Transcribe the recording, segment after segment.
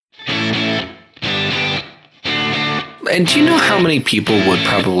And do you know how many people would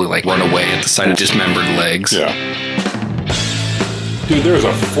probably like run away at the sight of dismembered legs? Yeah. Dude, there's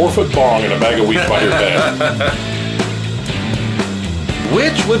a 4-foot bong and a bag of wheat by your bed.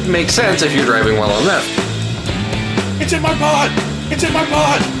 Which would make sense if you're driving while on meth. It's in my pot! It's in my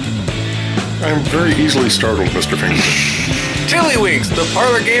pot! I'm very easily startled, Mr. Fingerton. Tiddlywinks, the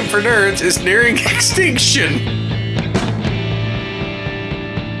parlor game for nerds, is nearing extinction.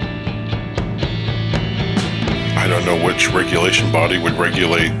 I don't know which regulation body would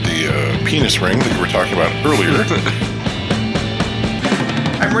regulate the penis ring that you were talking about earlier.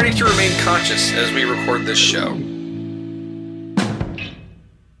 I'm ready to remain conscious as we record this show.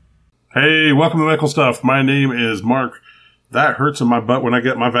 Hey, welcome to Medical Stuff. My name is Mark. That hurts in my butt when I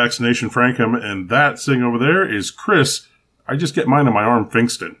get my vaccination, Frankham. And that sitting over there is Chris. I just get mine on my arm,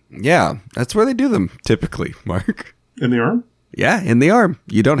 Finkston. Yeah, that's where they do them, typically, Mark. In the arm? Yeah, in the arm.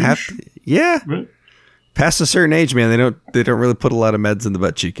 You don't have to. Yeah. Right. Past a certain age, man, they don't really put a lot of meds in the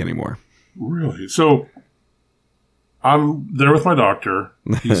butt cheek anymore. Really? So I'm there with my doctor.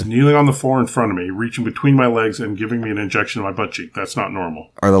 He's kneeling on the floor in front of me, reaching between my legs and giving me an injection in my butt cheek. That's not normal.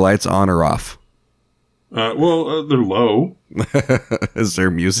 Are the lights on or off? They're low. Is there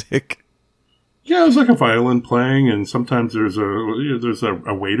music? Yeah, there's like a violin playing, and sometimes there's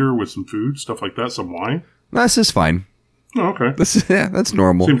a waiter with some food, stuff like that, some wine. This is fine. Oh, okay. That's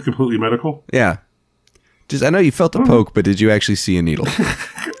normal. Seems completely medical. Yeah. I know you felt a poke, but did you actually see a needle?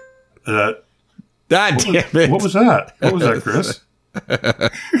 God damn it. What was that? What was that, Chris?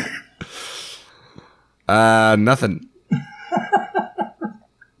 Nothing.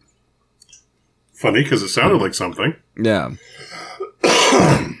 Funny, because it sounded like something. Yeah.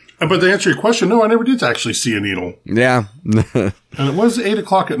 But to answer your question, no, I never did actually see a needle. Yeah. And it was 8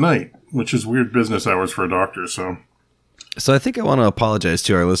 o'clock at night, which is weird business hours for a doctor, so. So I think I want to apologize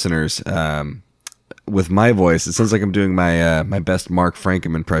to our listeners. With my voice, it sounds like I'm doing my my best Mark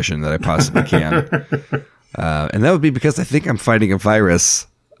Frankham impression that I possibly can. And that would be because I think I'm fighting a virus.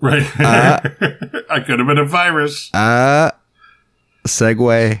 Right. I could have been a virus. Segue.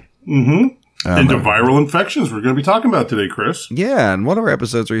 Mm-hmm. Into viral infections we're going to be talking about today, Chris. Yeah, in one of our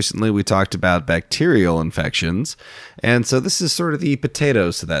episodes recently, we talked about bacterial infections. And so this is sort of the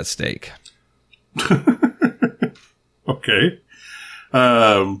potatoes to that steak. Okay.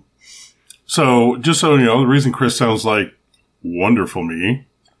 So just so you know, the reason Chris sounds like Wonderful Me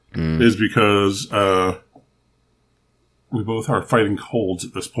is because we both are fighting colds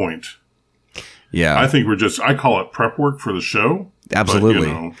at this point. Yeah. I think I call it prep work for the show. Absolutely.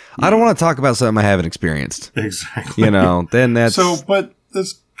 But, I don't want to talk about something I haven't experienced. Exactly. Then that's... But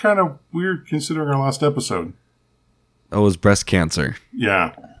that's kind of weird considering our last episode. Oh, it was breast cancer.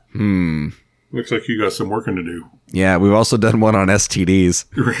 Yeah. Looks like you got some working to do. Yeah, we've also done one on STDs.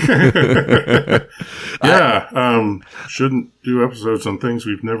 Yeah. Shouldn't do episodes on things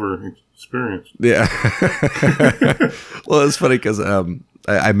we've never experienced. Yeah. Well, it's funny because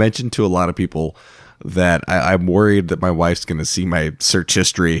I mentioned to a lot of people that I'm worried that my wife's going to see my search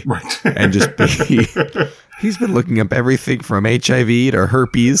history and just be, he's been looking up everything from HIV to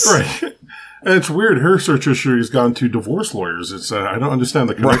herpes. Right. And it's weird. Her search history has gone to divorce lawyers. It's I don't understand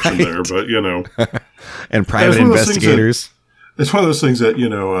the connection there, but and private investigators. It's one of those things that,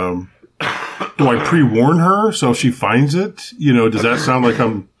 do I pre-warn her so if she finds it? Does that sound like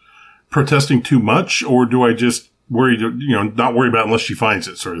I'm protesting too much, or do I just worry, not worry about it unless she finds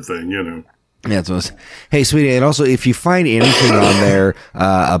it, sort of thing, Yeah, hey, sweetie, and also if you find anything on there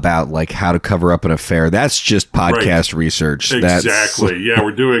about like how to cover up an affair, that's just podcast research. Exactly. Yeah,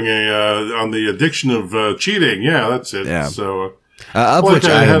 we're doing on the addiction of cheating. Yeah, that's it. Yeah. So, which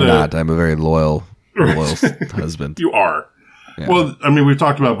I am not. I'm a very loyal husband. You are. Yeah. Well, I mean, we've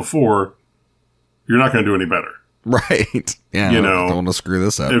talked about before. You're not going to do any better. Right. Yeah. I don't want to screw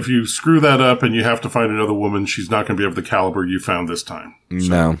this up. If you screw that up and you have to find another woman, she's not going to be of the caliber you found this time.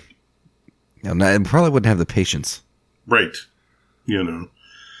 So. No. I probably wouldn't have the patience. Right.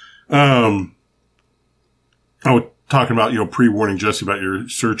 I was talking about, pre-warning Jesse about your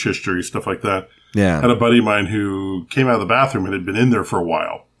search history, stuff like that. Yeah. I had a buddy of mine who came out of the bathroom and had been in there for a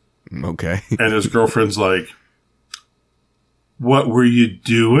while. Okay. And his girlfriend's like, "What were you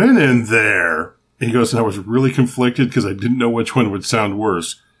doing in there?" And he goes, and I was really conflicted because I didn't know which one would sound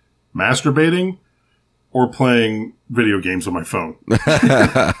worse. Masturbating or playing video games on my phone.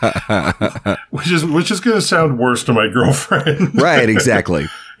 which is going to sound worse to my girlfriend. Right, exactly.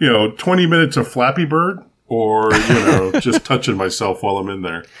 20 minutes of Flappy Bird or, just touching myself while I'm in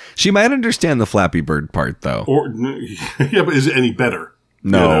there. She might understand the Flappy Bird part, though. Yeah, but is it any better?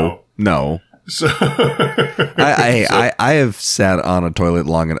 No. So I have sat on a toilet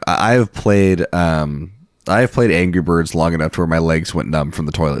long enough. I have played a I've played Angry Birds long enough to where my legs went numb from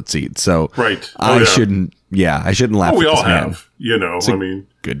the toilet seat. So Right. I shouldn't laugh at we all this man. have, you know, I mean.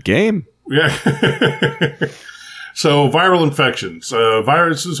 Good game. Yeah. So viral infections.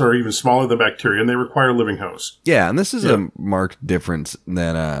 Viruses are even smaller than bacteria, and they require living hosts. Yeah, and this is a marked difference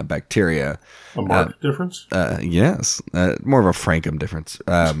than bacteria. A marked difference? Yes, more of a Frankum difference.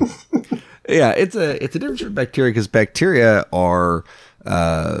 Yeah, it's a difference with bacteria because bacteria are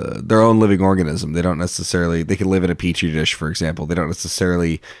their own living organism. They can live in a petri dish, for example. They don't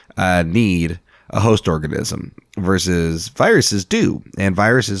necessarily need a host organism, versus viruses do. And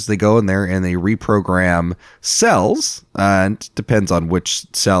viruses, they go in there and they reprogram cells. And it depends on which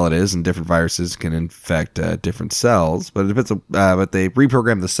cell it is, and different viruses can infect different cells. But it depends on, but they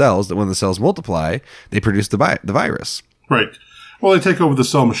reprogram the cells that when the cells multiply, they produce the virus. Right. Well, they take over the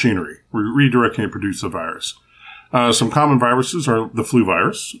cell machinery, redirecting and produce the virus. Some common viruses are the flu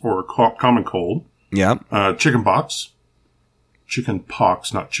virus, or common cold. Yeah. Chicken pox,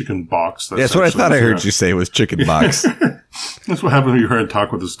 not chicken box. That's what I thought I heard you say was chicken box. That's what happens when you hear and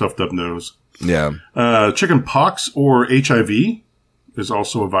talk with a stuffed up nose. Yeah. Chicken pox, or HIV, is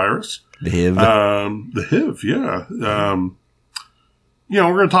also a virus. The HIV. The HIV, yeah.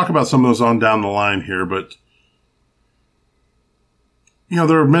 We're going to talk about some of those on down the line here, but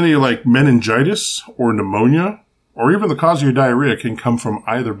there are many like meningitis or pneumonia, or even the cause of your diarrhea can come from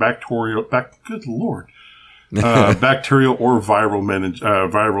either bacterial or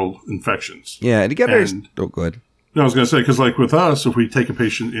viral infections. Yeah, and you got to go ahead. No, I was going to say, because like with us, if we take a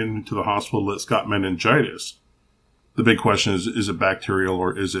patient into the hospital that's got meningitis, the big question is it bacterial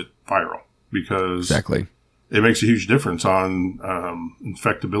or is it viral? Because exactly, it makes a huge difference on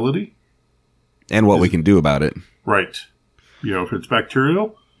infectability and what we can do about it. Right. If it's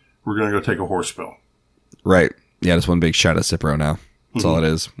bacterial, we're going to go take a horse pill. Right. Yeah, just one big shot of Cipro now. That's all it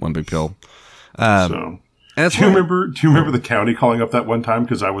is. One big pill. Do you remember the county calling up that one time?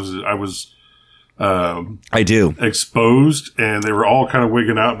 Because I do exposed, and they were all kind of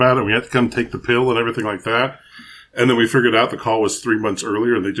wigging out about it. We had to come take the pill and everything like that. And then we figured out the call was 3 months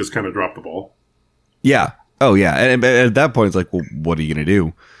earlier, and they just kind of dropped the ball. Yeah. Oh, yeah. And at that point, it's like, well, what are you going to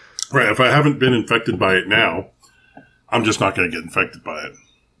do? Right. If I haven't been infected by it now, I'm just not going to get infected by it.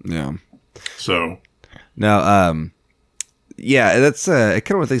 Yeah. So. Now, yeah, that's kind of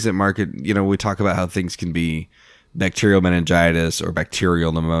one of the things that market, we talk about how things can be bacterial meningitis or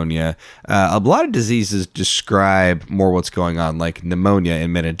bacterial pneumonia. A lot of diseases describe more what's going on, like pneumonia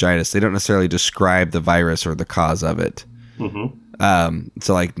and meningitis. They don't necessarily describe the virus or the cause of it. Mm-hmm.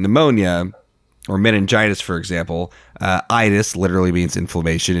 So like pneumonia or meningitis, for example, itis literally means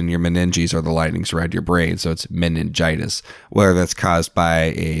inflammation, and your meninges are the linings around your brain. So it's meningitis. Whether that's caused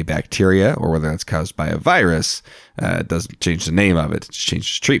by a bacteria or whether that's caused by a virus, it doesn't change the name of it. It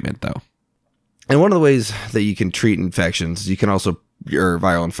changes treatment, though. And one of the ways that you can treat infections, you can also, or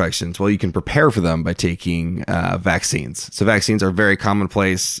viral infections, well, you can prepare for them by taking vaccines. So vaccines are very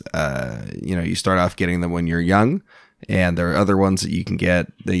commonplace. You start off getting them when you're young. And there are other ones that you can get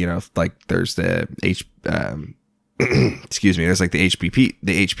that, like there's the there's like the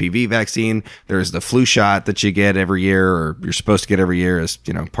HPV vaccine. There's the flu shot that you get every year, or you're supposed to get every year as,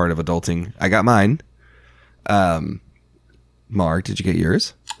 part of adulting. I got mine. Mark, did you get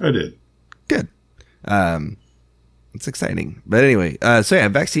yours? I did. Good. It's exciting. But anyway,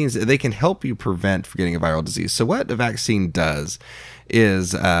 vaccines, they can help you prevent from getting a viral disease. So what a vaccine does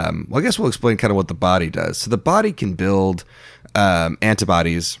is, I guess we'll explain kind of what the body does. So the body can build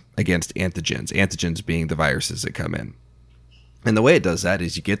antibodies against antigens being the viruses that come in. And the way it does that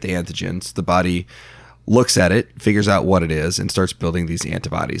is you get the antigens, the body looks at it, figures out what it is, and starts building these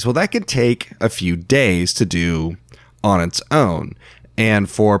antibodies. Well, that can take a few days to do on its own. And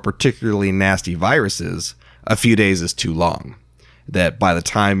for particularly nasty viruses, a few days is too long. That by the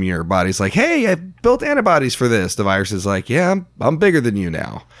time your body's like, hey, I built antibodies for this, the virus is like, yeah, I'm bigger than you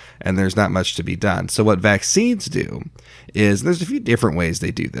now. And there's not much to be done. So what vaccines do is, there's a few different ways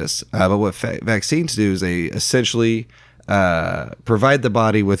they do this. But what vaccines do is they essentially provide the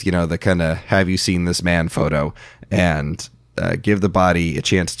body with, the kind of have you seen this man photo, and give the body a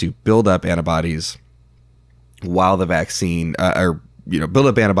chance to build up antibodies while the vaccine, build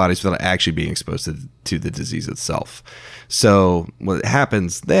up antibodies without actually being exposed to the disease itself. So what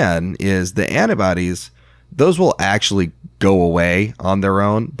happens then is the antibodies, those will actually go away on their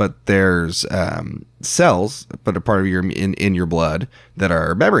own, but there's cells, but a part of your in your blood that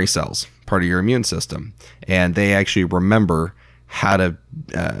are memory cells, part of your immune system, and they actually remember how to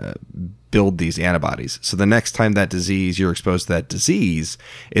build these antibodies. So the next time you're exposed to that disease,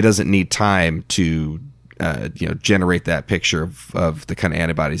 it doesn't need time to generate that picture of the kind of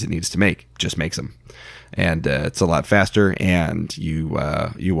antibodies it needs to make. Just makes them. And it's a lot faster, and you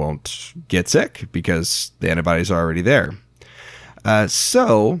won't get sick because the antibodies are already there.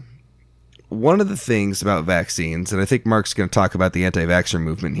 So one of the things about vaccines, and I think Mark's going to talk about the anti-vaxxer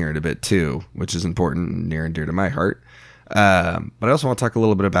movement here in a bit too, which is important and near and dear to my heart. But I also want to talk a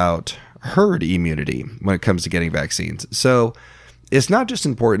little bit about herd immunity when it comes to getting vaccines. So it's not just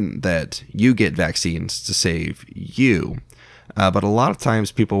important that you get vaccines to save you, but a lot of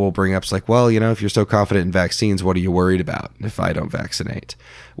times people will bring up, like, well, if you're so confident in vaccines, what are you worried about if I don't vaccinate?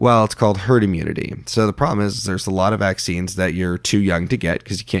 Well, it's called herd immunity. So the problem is there's a lot of vaccines that you're too young to get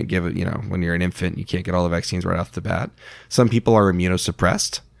because you can't give it, when you're an infant, you can't get all the vaccines right off the bat. Some people are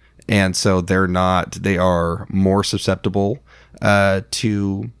immunosuppressed, and so they are more susceptible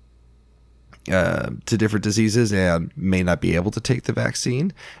to different diseases and may not be able to take the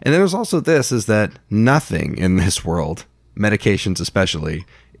vaccine. And then there's also this, is that nothing in this world, medications especially,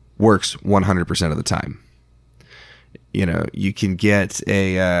 works 100% of the time. You can get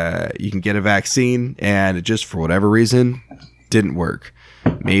a vaccine and it just, for whatever reason, didn't work.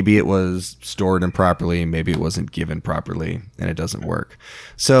 Maybe it was stored improperly, maybe it wasn't given properly, and it doesn't work.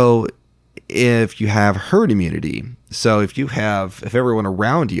 So if you have herd immunity, so if everyone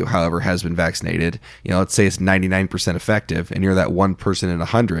around you, however, has been vaccinated, let's say it's 99% effective and you're that 1 person in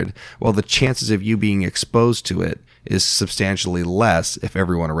 100, well, the chances of you being exposed to it is substantially less if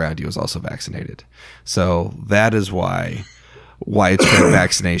everyone around you is also vaccinated. So that is why widespread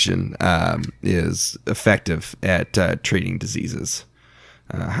vaccination is effective at treating diseases.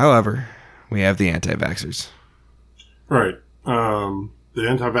 However, we have the anti-vaxxers. Right. The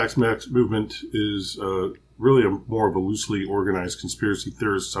anti-vax movement is really more of a loosely organized conspiracy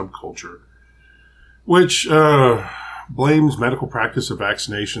theorist subculture, which blames medical practice of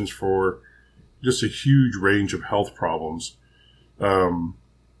vaccinations for just a huge range of health problems. The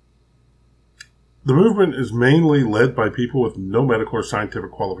movement is mainly led by people with no medical or scientific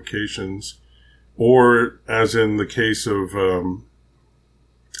qualifications, or, as in the case of,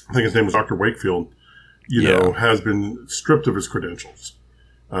 I think his name was Dr. Wakefield, has been stripped of his credentials.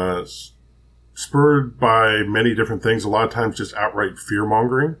 Spurred by many different things, a lot of times just outright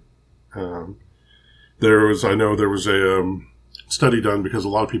fear-mongering. There was a study done because a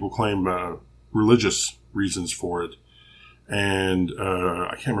lot of people claim religious reasons for it. And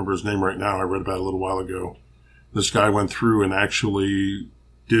I can't remember his name right now. I read about it a little while ago. This guy went through and actually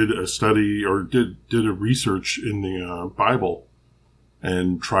did a study or did a research in the Bible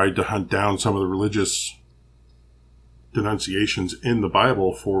and tried to hunt down some of the religious denunciations in the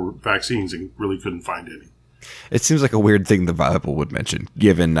Bible for vaccines and really couldn't find any. It seems like a weird thing the Bible would mention,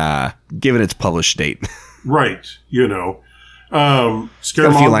 given its published date. Right. Got a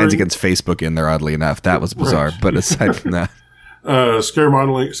few lines against Facebook in there, oddly enough. That was bizarre. Right. But aside from that,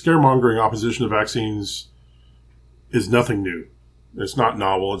 scaremongering opposition to vaccines is nothing new. It's not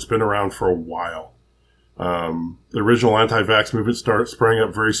novel. It's been around for a while. The original anti-vax movement sprang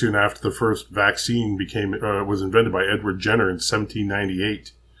up very soon after the first vaccine was invented by Edward Jenner in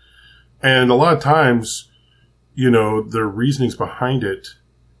 1798. And a lot of times, their reasonings behind it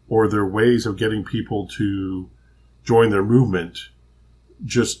or their ways of getting people to join their movement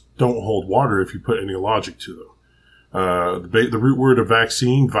just don't hold water if you put any logic to them. The root word of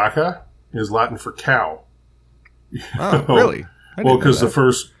vaccine, vacca, is Latin for cow. Oh, really? Well, because the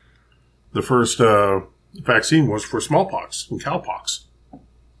first vaccine was for smallpox and cowpox.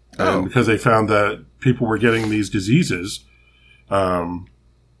 Because they found that people were getting these diseases,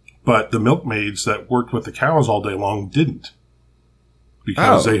 but the milkmaids that worked with the cows all day long didn't,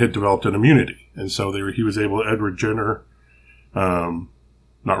 because they had developed an immunity. And so Edward Jenner, not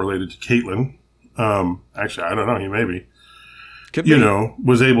related to Caitlyn, actually, I don't know, he may be,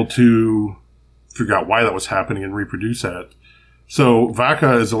 was able to figure out why that was happening and reproduce that. So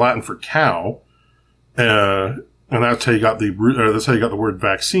vacca is the Latin for cow, and that's how you got the word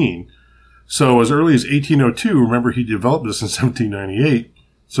vaccine. So as early as 1802, remember, he developed this in 1798.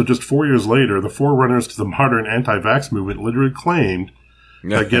 So just 4 years later, the forerunners to the modern anti-vax movement literally claimed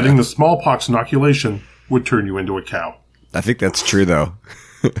that getting the smallpox inoculation would turn you into a cow. I think that's true, though.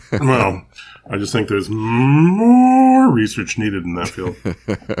 Well, I just think there's more research needed in that field.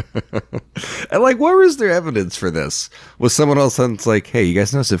 And where was there evidence for this? Was someone else like, hey, you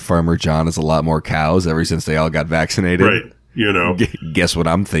guys notice that Farmer John has a lot more cows ever since they all got vaccinated? Right. Guess what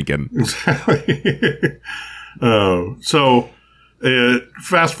I'm thinking. Exactly. So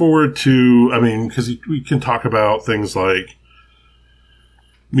fast forward to, because we can talk about things like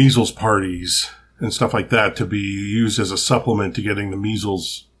measles parties and stuff like that to be used as a supplement to getting the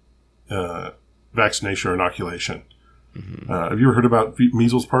measles vaccination or inoculation. Have you ever heard about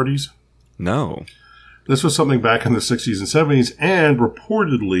measles parties? No. This was something back in the 60s and 70s, and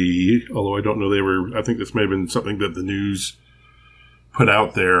reportedly, although I don't know I think this may have been something that the news put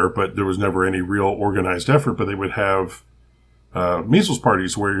out there, but there was never any real organized effort, but they would have measles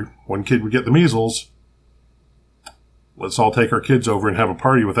parties where one kid would get the measles. Let's all take our kids over and have a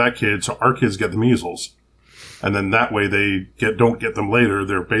party with that kid so our kids get the measles. And then that way they don't get them later.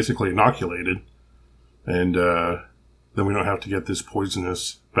 They're basically inoculated. And then we don't have to get this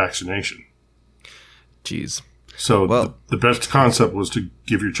poisonous vaccination. Jeez. So the best concept was to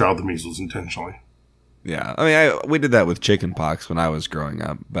give your child the measles intentionally. Yeah. I mean, we did that with chickenpox when I was growing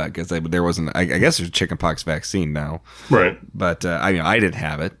up, but because there wasn't, I guess there's a chickenpox vaccine now. Right. But I didn't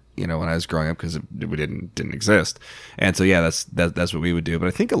have it, when I was growing up because it didn't exist. And so, yeah, that's what we would do. But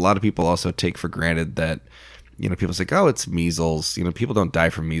I think a lot of people also take for granted that, people say, oh, it's measles. People don't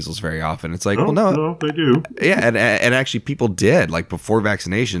die from measles very often. It's like, no, they do. Yeah, and actually people did. Like before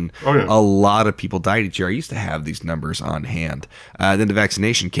vaccination, a lot of people died each year. I used to have these numbers on hand. Then the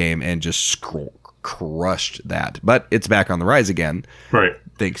vaccination came and just crushed that. But it's back on the rise again. Right.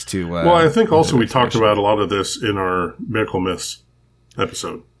 Thanks to... well, I think also we talked about a lot of this in our Medical Myths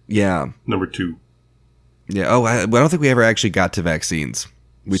episode. Yeah. Number 2. Yeah. Oh, I don't think we ever actually got to vaccines.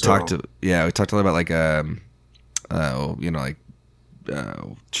 We talked a lot about like...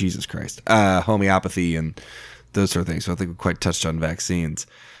 Jesus Christ, homeopathy and those sort of things. So I think we quite touched on vaccines.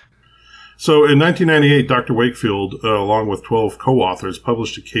 So in 1998, Dr. Wakefield, along with 12 co-authors,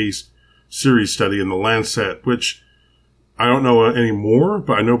 published a case series study in The Lancet, which I don't know anymore,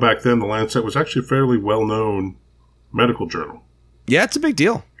 but I know back then The Lancet was actually a fairly well-known medical journal. Yeah, it's a big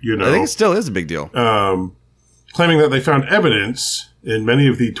deal. I think it still is a big deal. Claiming that they found evidence in many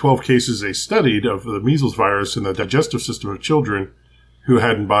of the 12 cases they studied of the measles virus in the digestive system of children who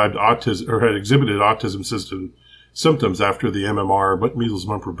had imbibed autism or had exhibited autism symptoms after the MMR, but measles,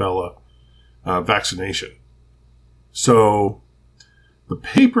 mumps, rubella vaccination. So the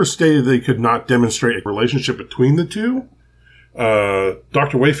paper stated they could not demonstrate a relationship between the two.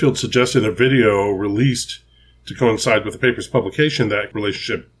 Dr. Wakefield suggested a video released to coincide with the paper's publication that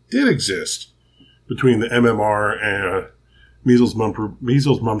relationship did exist between the MMR and measles,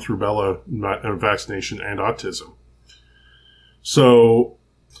 mumps, rubella vaccination and autism. So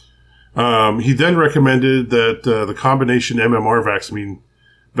he then recommended that the combination MMR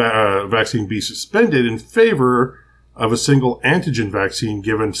vaccine be suspended in favor of a single antigen vaccine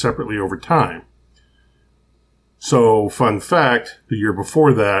given separately over time. So, fun fact, the year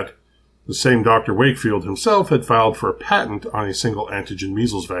before that, the same Dr. Wakefield himself had filed for a patent on a single antigen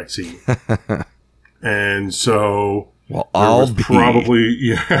measles vaccine. And so... Well, I'll be.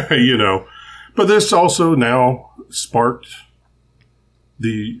 Probably, But this also now sparked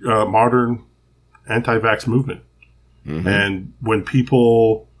the modern anti-vax movement. Mm-hmm. And when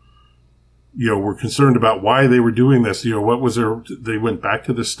people, were concerned about why they were doing this, what was there, they went back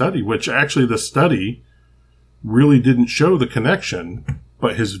to the study, which actually the study really didn't show the connection,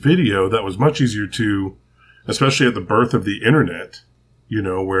 but his video that was much easier to, especially at the birth of the internet,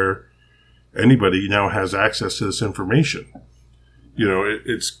 where anybody now has access to this information.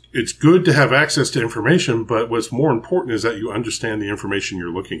 It's good to have access to information, but what's more important is that you understand the information you're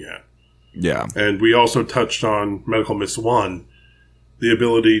looking at. Yeah. And we also touched on Medical Myths 1, the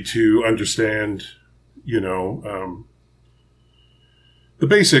ability to understand, the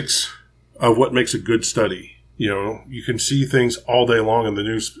basics of what makes a good study. You can see things all day long in the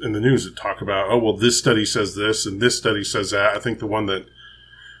news that talk about, oh, well, this study says this and this study says that. I think the one that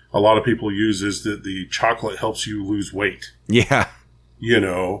a lot of people use is that the chocolate helps you lose weight. Yeah.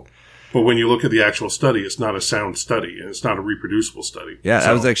 But when you look at the actual study, it's not a sound study and it's not a reproducible study. Yeah,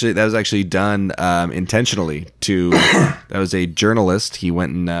 so. that was actually done intentionally that was a journalist. He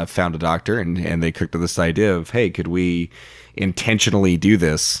went and found a doctor and they cooked up this idea of, hey, could we intentionally do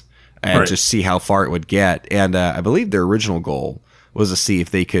this and just see how far it would get? And I believe their original goal was to see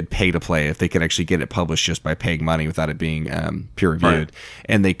if they could pay to play, if they could actually get it published just by paying money without it being peer reviewed. Right.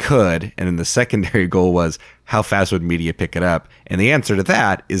 And they could. And then the secondary goal was how fast would media pick it up? And the answer to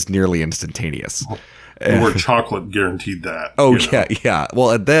that is nearly instantaneous. Where chocolate guaranteed that. Oh, yeah. Well,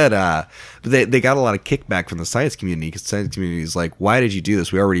 and then they got a lot of kickback from the science community because the science community is like, why did you do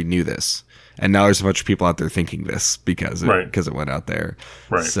this? We already knew this. And now there's a bunch of people out there thinking this because it went out there.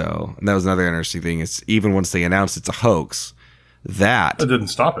 Right. So and that was another interesting thing. Is even once they announced it's a hoax, that didn't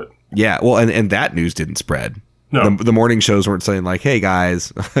stop it. Yeah, well, and that news didn't spread. No, the morning shows weren't saying like, "Hey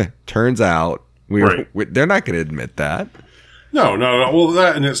guys, turns out they're not going to admit that." No. Well,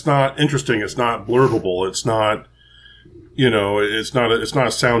 that and it's not interesting. It's not blurbable. It's not. it's not a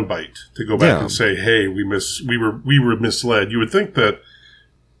soundbite to go back and say, "Hey, we were misled." You would think that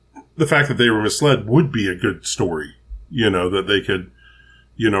the fact that they were misled would be a good story. That they could,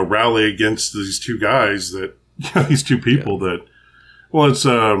 rally against these two guys these two people that. Well, it's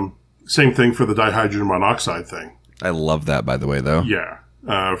same thing for the dihydrogen monoxide thing. I love that, by the way, though. Yeah.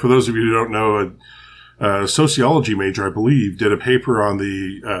 For those of you who don't know, a sociology major, I believe, did a paper on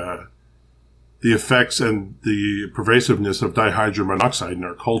the effects and the pervasiveness of dihydrogen monoxide in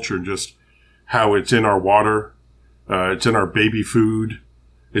our culture, and just how it's in our water, it's in our baby food,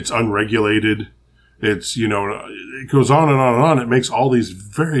 it's unregulated, it's, it goes on and on and on. It makes all these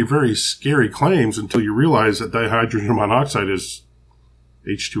very, very scary claims until you realize that dihydrogen monoxide is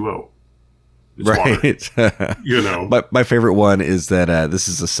H2O. It's water. My favorite one is that this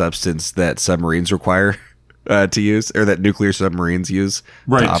is a substance that submarines require to use, or that nuclear submarines use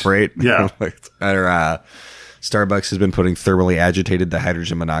to operate. Yeah. Starbucks has been putting thermally agitated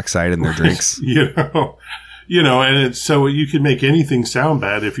dihydrogen monoxide in their drinks. And it's so you can make anything sound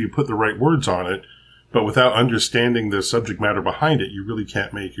bad if you put the right words on it, but without understanding the subject matter behind it, you really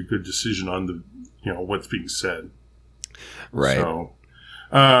can't make a good decision on what's being said. Right. So,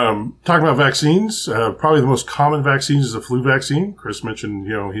 talking about vaccines, probably the most common vaccine is the flu vaccine. Chris mentioned,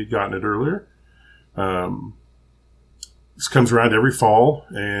 he'd gotten it earlier. This comes around every fall,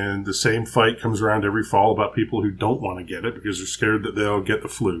 and the same fight comes around every fall about people who don't want to get it because they're scared that they'll get the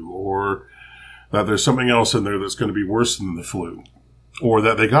flu, or that there's something else in there that's going to be worse than the flu, or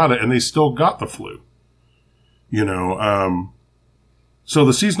that they got it and they still got the flu. So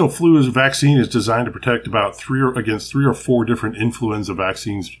the seasonal flu vaccine is designed to protect about against 3 or 4 different influenza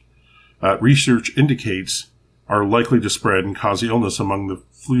vaccines. Research indicates are likely to spread and cause illness among the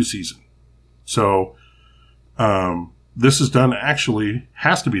flu season. So this has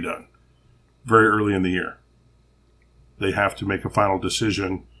to be done very early in the year. They have to make a final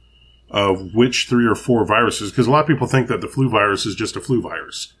decision of which 3 or 4 viruses, because a lot of people think that the flu virus is just a flu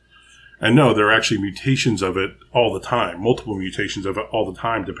virus. And no, there are actually mutations of it all the time, multiple mutations of it all the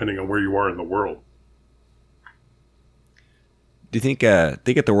time, depending on where you are in the world. Do you think at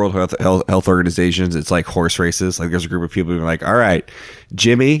the World Health Organizations, it's like horse races? Like there's a group of people who are like, all right,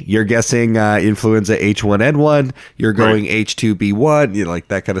 Jimmy, you're guessing influenza H1N1, you're going H2B1, like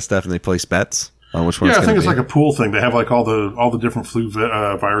that kind of stuff, and they place bets on which one. Yeah, I think it's like a pool thing. They have like all the different flu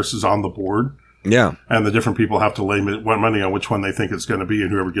viruses on the board. Yeah, and the different people have to lay money on which one they think it's going to be,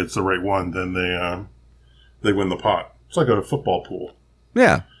 and whoever gets the right one, then they win the pot. It's like a football pool.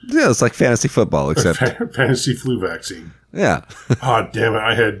 Yeah, it's like fantasy football, except fantasy flu vaccine. Yeah. Oh, damn it!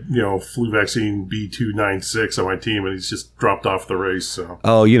 I had flu vaccine B296 on my team, and he's just dropped off the race. So.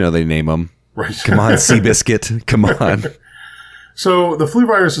 Oh, they name them. Right. Come on, Seabiscuit. Come on. So the flu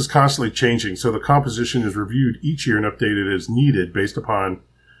virus is constantly changing. So the composition is reviewed each year and updated as needed based upon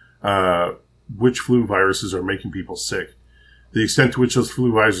which flu viruses are making people sick, the extent to which those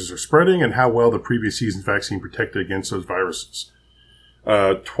flu viruses are spreading, and how well the previous season's vaccine protected against those viruses.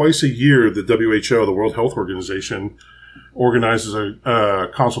 Twice a year, the WHO, the World Health Organization, organizes a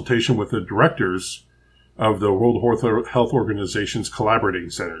consultation with the directors of the World Health Organization's collaborating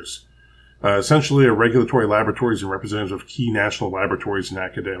centers. Essentially, are regulatory laboratories and representatives of key national laboratories and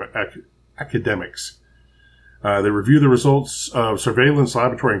academics. They review the results of surveillance,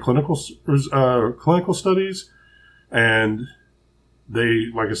 laboratory, and clinical studies, and they,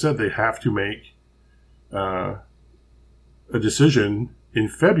 like I said, they have to make a decision in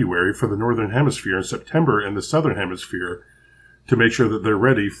February for the Northern Hemisphere, in September in the Southern Hemisphere, to make sure that they're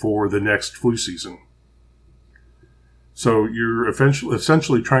ready for the next flu season. So you're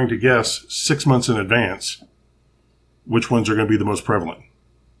essentially trying to guess 6 months in advance which ones are going to be the most prevalent,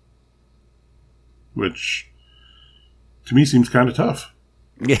 which to me seems kind of tough.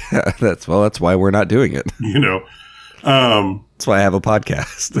 Yeah, that's why we're not doing it. That's why I have a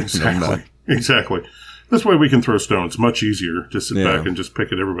podcast. Exactly. This way we can throw stones. Much easier to sit back and just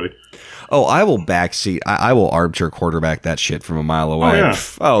pick at everybody. Oh, I will backseat. I will armchair quarterback that shit from a mile away.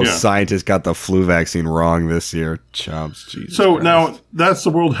 Scientists got the flu vaccine wrong this year. Chumps. Jesus Christ. Now, that's the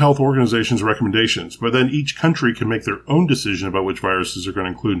World Health Organization's recommendations. But then each country can make their own decision about which viruses they're going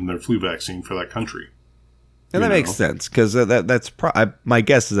to include in their flu vaccine for that country. And that makes sense, because my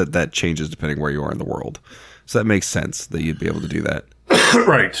guess is that changes depending where you are in the world. So that makes sense that you'd be able to do that.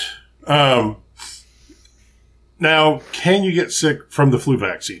 Right. Now, can you get sick from the flu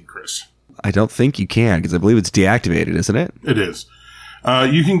vaccine, Chris? I don't think you can, because I believe it's deactivated, isn't it? It is.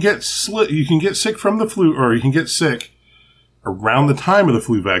 You can get sick from the flu, or you can get sick around the time of the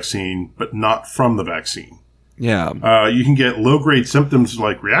flu vaccine, but not from the vaccine. Yeah. You can get low-grade symptoms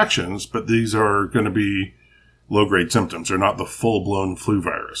like reactions, but these are going to be low-grade symptoms. They're not the full-blown flu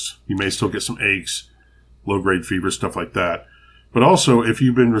virus. You may still get some aches, low-grade fever, stuff like that. But also, if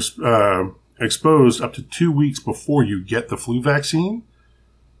you've been exposed up to 2 weeks before you get the flu vaccine,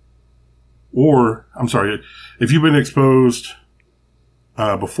 if you've been exposed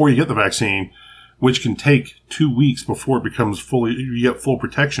before you get the vaccine, which can take 2 weeks before it becomes you get full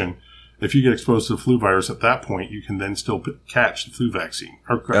protection. If you get exposed to the flu virus at that point, you can then still catch the flu vaccine.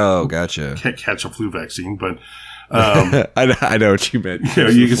 Gotcha. Can't catch a flu vaccine, but I know what you meant.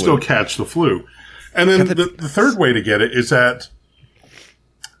 You can still catch the flu. And then the third way to get it is that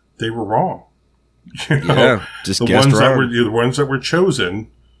they were wrong. Just guessed wrong. The ones that were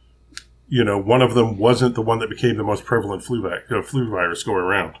chosen, one of them wasn't the one that became the most prevalent flu virus going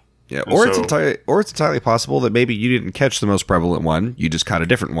around. Yeah, or it's entirely possible that maybe you didn't catch the most prevalent one, you just caught a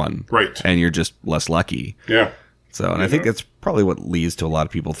different one. Right. And you're just less lucky. Yeah. So, and I think that's probably what leads to a lot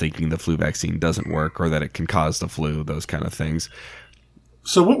of people thinking the flu vaccine doesn't work or that it can cause the flu, those kind of things.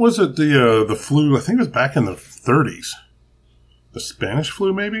 So what was it, the flu, I think it was back in the 30s. The Spanish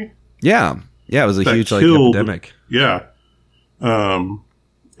flu, maybe? Yeah. Yeah, it was a huge epidemic. Yeah.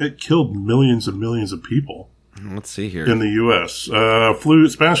 It killed millions and millions of people. Let's see here. In the U.S.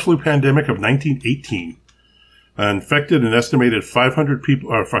 Spanish flu pandemic of 1918 infected an estimated 500 people.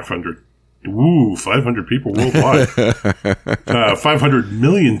 500 people worldwide. 500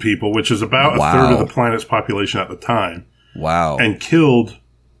 million people, which is about a third of the planet's population at the time. Wow. And killed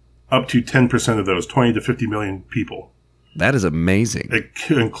up to 10% of those, 20 to 50 million people. That is amazing.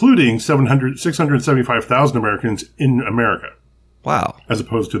 Including 675,000 Americans in America. Wow. As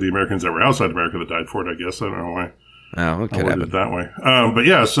opposed to the Americans that were outside America that died for it, I guess. I don't know why. Oh, it could happen. It that way. But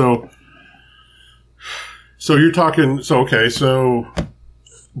yeah, so you're talking, so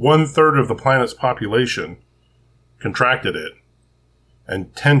 1/3 of the planet's population contracted it,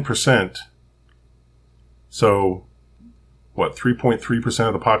 and 10%, so what, 3.3%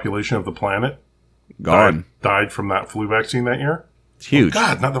 of the population of the planet gone died from that flu vaccine that year? It's huge. Oh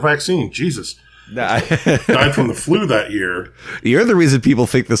God, not the vaccine. Jesus. Nah. Died from the flu that year. You're the reason people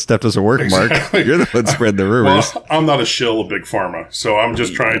think this stuff doesn't work, Mark. You're the one spreading the rumors. Well, I'm not a shill of Big Pharma, so I'm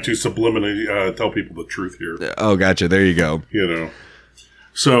just trying to subliminally tell people the truth here. Oh, gotcha. There you go.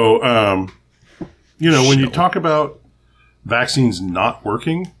 So, when you talk about vaccines not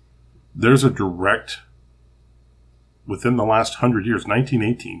working, there's a direct, within the last 100 years,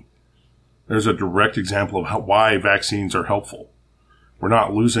 1918, there's a direct example of why vaccines are helpful. We're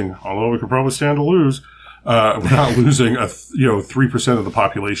not losing, although we could probably stand to lose, we're not losing 3% of the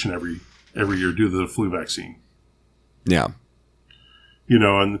population every year due to the flu vaccine. Yeah.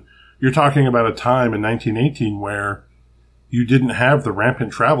 And you're talking about a time in 1918 where you didn't have the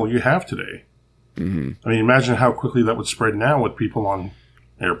rampant travel you have today. Mm-hmm. I mean, imagine how quickly that would spread now with people on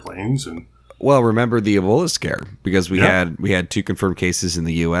airplanes and. Well, remember the Ebola scare, because we had 2 confirmed cases in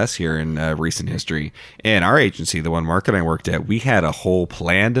the U.S. here in recent history. And our agency, the one Mark and I worked at, we had a whole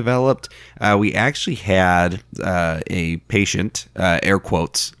plan developed. We actually had a patient, air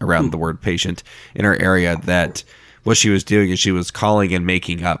quotes around the word patient, in our area that what she was doing is she was calling and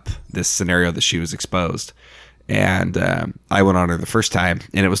making up this scenario that she was exposed. And I went on her the first time,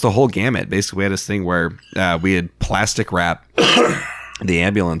 and it was the whole gamut. Basically, we had this thing where we had plastic wrap the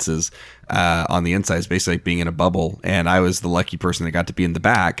ambulances on the insides, basically like being in a bubble. And I was the lucky person that got to be in the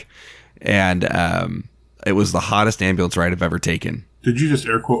back. And it was the hottest ambulance ride I've ever taken. Did you just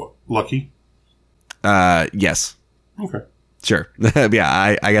air quote lucky? Yes. Okay. Sure.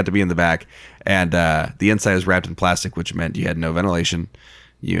 Yeah, I got to be in the back. And the inside was wrapped in plastic, which meant you had no ventilation.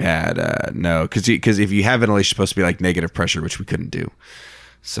 You had no, because if you have ventilation, it's supposed to be like negative pressure, which we couldn't do.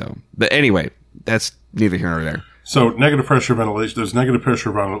 So, but anyway, that's neither here nor there. So negative pressure ventilation, there's negative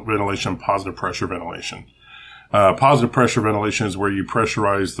pressure ventilation and positive pressure ventilation. Positive pressure ventilation is where you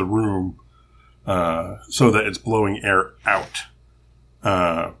pressurize the room so that it's blowing air out.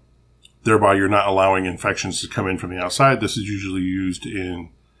 Thereby, you're not allowing infections to come in from the outside. This is usually used in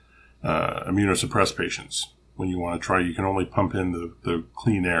immunosuppressed patients. When you want to try, you can only pump in the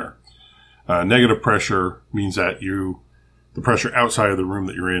clean air. Negative pressure means that the pressure outside of the room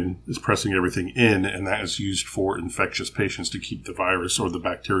that you're in is pressing everything in, and that is used for infectious patients to keep the virus or the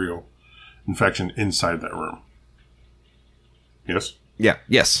bacterial infection inside that room. Yes? Yeah.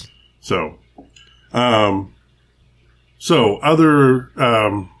 Yes. So other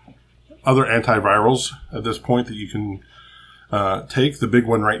antivirals at this point that you can take. The big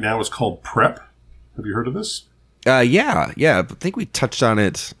one right now is called PrEP. Have you heard of this? Yeah. I think we touched on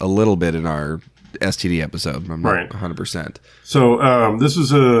it a little bit in our STD episode. I'm not 100%. So this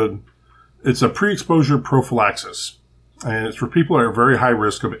is it's a pre-exposure prophylaxis, and it's for people that are very high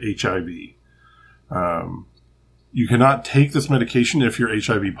risk of HIV. You cannot take this medication if you're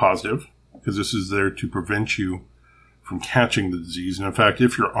HIV positive, because this is there to prevent you from catching the disease. And in fact,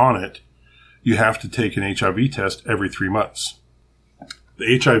 if you're on it, you have to take an HIV test every 3 months.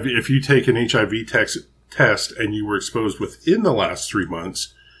 The HIV, if you take an HIV test and you were exposed within the last 3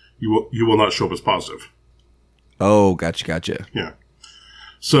 months, you will not show up as positive. Oh, gotcha. Yeah.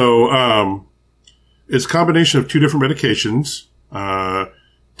 So, it's a combination of 2 different medications,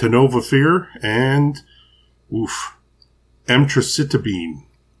 tenofovir and, emtricitabine.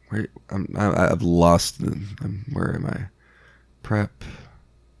 Wait, I've lost. Where am I? PrEP.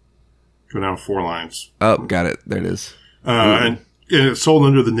 Go down 4 lines. Oh, got it. There it is. And it's sold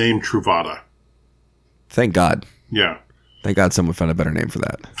under the name Truvada. Thank God. Yeah. Thank God someone found a better name for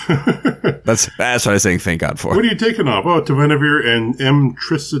that. That's what I was saying thank God for. What are you taking off? Oh, tenofovir and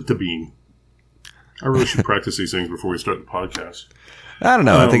emtricitabine. I really should practice these things before we start the podcast. I don't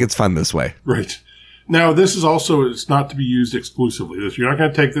know. I think it's fun this way. Right. Now, this is also, it's not to be used exclusively. You're not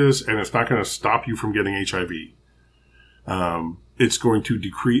going to take this, and it's not going to stop you from getting HIV. It's going to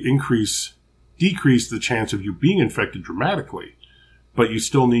decrease the chance of you being infected dramatically, but you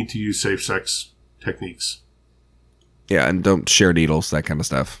still need to use safe sex techniques. Yeah, and don't share needles, that kind of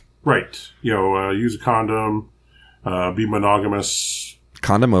stuff. Right. Use a condom, be monogamous.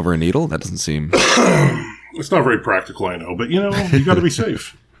 Condom over a needle? That doesn't seem... It's not very practical, I know, but, you got to be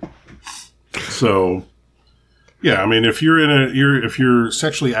safe. So, yeah, I mean, if you're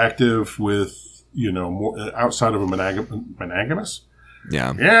sexually active with, more outside of a monogamous?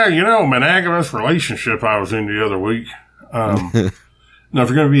 Yeah. Yeah, monogamous relationship I was in the other week. Now, if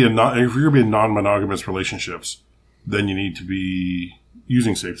you're going to be in non-monogamous relationships, then you need to be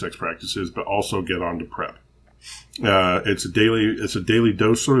using safe sex practices, but also get on to PrEP. It's a daily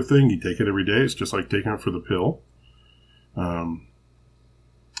dose sort of thing. You take it every day. It's just like taking it for the pill.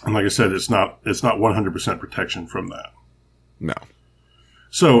 And like I said, it's not 100% protection from that. No.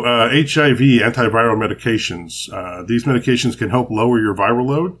 So, HIV antiviral medications. These medications can help lower your viral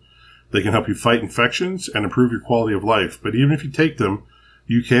load. They can help you fight infections and improve your quality of life. But even if you take them,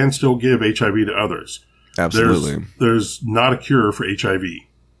 you can still give HIV to others. Absolutely. There's not a cure for HIV.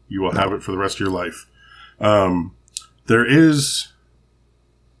 You will have it for the rest of your life. There is,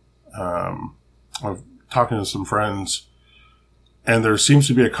 I'm talking to some friends, and there seems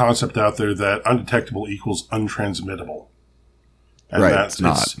to be a concept out there that undetectable equals untransmittable. And right, it's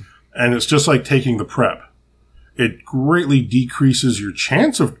not. And it's just like taking the PrEP. It greatly decreases your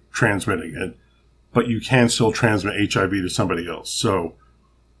chance of transmitting it, but you can still transmit HIV to somebody else. So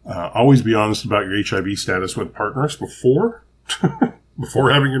always be honest about your HIV status with partners before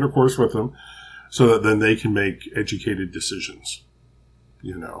having intercourse with them, so that then they can make educated decisions.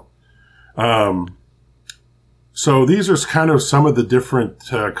 So these are kind of some of the different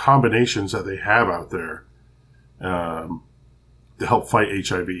combinations that they have out there to help fight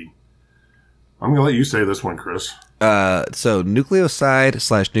HIV. I'm going to let you say this one, Chris. So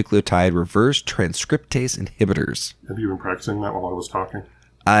nucleoside/nucleotide reverse transcriptase inhibitors. Have you been practicing that while I was talking?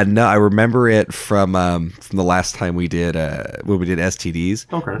 No, I remember it from the last time we did when we did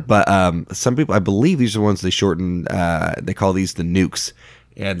STDs. Okay. But some people, I believe these are the ones they shorten. They call these the nukes,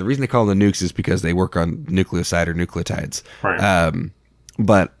 and the reason they call them the nukes is because they work on nucleoside or nucleotides. Right.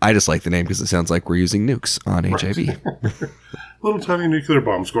 But I just like the name because it sounds like we're using nukes on HIV. Little tiny nuclear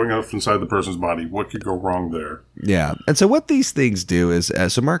bombs going off inside the person's body. What could go wrong there? Yeah. And so what these things do is,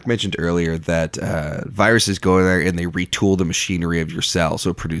 so Mark mentioned earlier that viruses go in there and they retool the machinery of your cell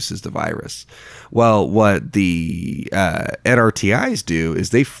so it produces the virus. Well, what the NRTIs do is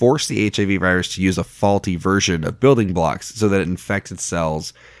they force the HIV virus to use a faulty version of building blocks so that infected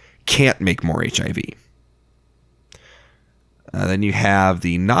cells can't make more HIV. Then you have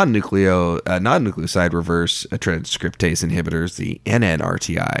the non-nucleoside reverse transcriptase inhibitors, the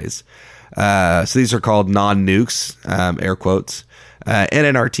NNRTIs. So these are called non-nukes, air quotes.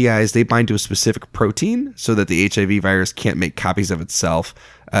 NNRTIs, they bind to a specific protein so that the HIV virus can't make copies of itself.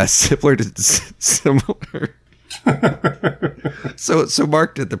 Similar. So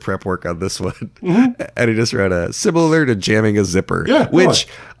Mark did the prep work on this one, and he just wrote similar to jamming a zipper. Yeah, which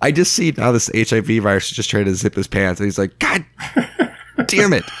I just see now this HIV virus is just trying to zip his pants, and he's like, God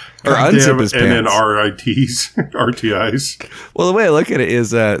damn it, or unzip his pants. And then RTIs. Well, the way I look at it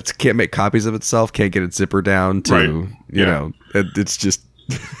is, it can't make copies of itself, can't get its zipper down to, you know, it's just.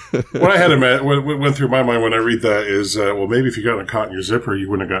 What I had what went through my mind when I read that is, well, maybe if you got caught in your zipper, you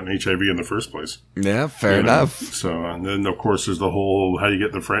wouldn't have gotten HIV in the first place. Yeah, fair enough. So, and then of course there's the whole how you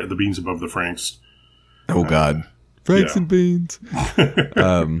get the beans above the Franks. Oh God, Franks and beans. There's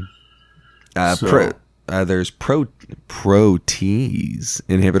protease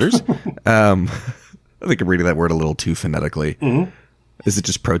inhibitors. I think I'm reading that word a little too phonetically. Mm-hmm. Is it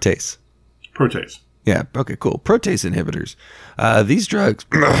just protease? Protease. Yeah. Okay. Cool. Protease inhibitors. These drugs.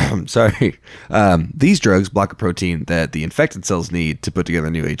 Sorry. These drugs block a protein that the infected cells need to put together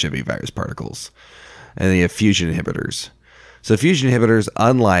new HIV virus particles, and they have fusion inhibitors. So fusion inhibitors,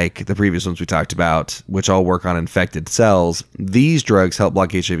 unlike the previous ones we talked about, which all work on infected cells, these drugs help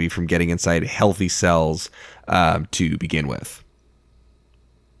block HIV from getting inside healthy cells to begin with.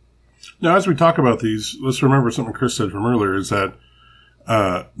 Now, as we talk about these, let's remember something Chris said from earlier, is that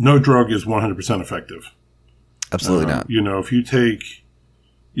no drug is 100% effective. Absolutely not. If you take,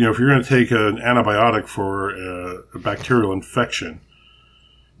 if you're going to take an antibiotic for a bacterial infection,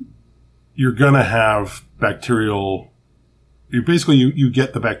 you're going to have bacterial. You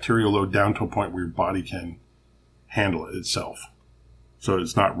get the bacterial load down to a point where your body can handle it itself, so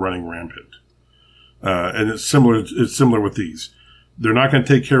it's not running rampant. And it's similar with these. They're not going to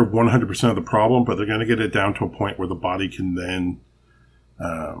take care of 100% of the problem, but they're going to get it down to a point where the body can then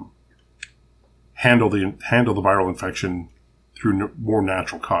handle the viral infection through more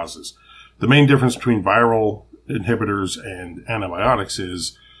natural causes. The main difference between viral inhibitors and antibiotics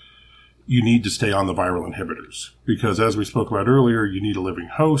is you need to stay on the viral inhibitors because, as we spoke about earlier, you need a living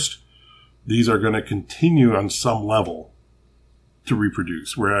host. These are going to continue on some level to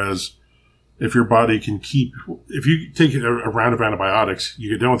reproduce. Whereas if your body if you take a round of antibiotics, you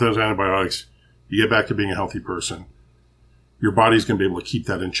get done with those antibiotics, you get back to being a healthy person, your body's going to be able to keep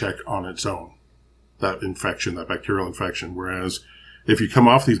that in check on its own, that infection, that bacterial infection. Whereas if you come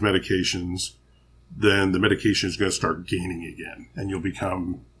off these medications, then the medication is going to start gaining again, and you'll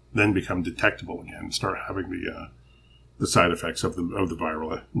become detectable again, and start having the side effects of the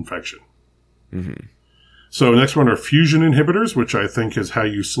viral infection. Mm-hmm. So next one are fusion inhibitors, which I think is how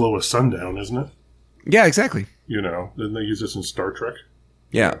you slow a sun down, isn't it? Yeah, exactly. Didn't they use this in Star Trek?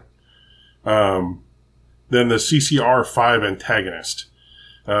 Yeah. Then the CCR5 antagonist.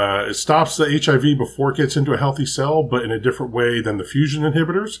 It stops the HIV before it gets into a healthy cell, but in a different way than the fusion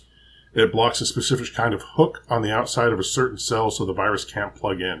inhibitors. It blocks a specific kind of hook on the outside of a certain cell so the virus can't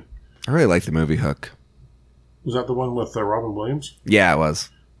plug in. I really like the movie Hook. Was that the one with Robin Williams? Yeah, it was.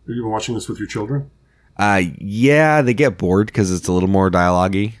 Have you been watching this with your children? Yeah, they get bored because it's a little more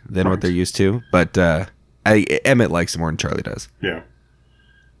dialogue-y than what they're used to. But Emmett likes it more than Charlie does. Yeah.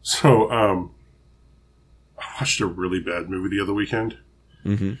 So, I watched a really bad movie the other weekend.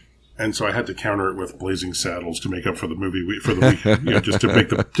 Mm-hmm. And so I had to counter it with Blazing Saddles to make up for the movie for the weekend,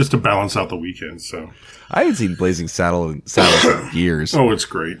 just to balance out the weekend. So I haven't seen Blazing Saddles in years. Oh, it's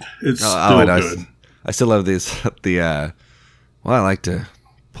great. It's still good. I still love I like to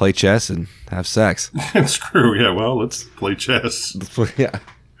play chess and have sex. It's true. Yeah. Well, let's play chess. Yeah.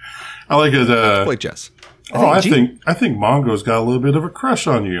 I like it. Let's play chess. I think Mongo's got a little bit of a crush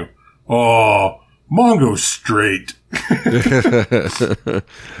on you. Oh, Mongo's straight.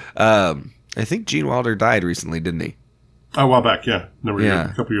 I think Gene Wilder died recently, didn't he? A while back, yeah.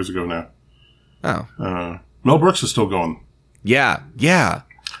 A couple years ago now. Oh. Mel Brooks is still going. Yeah.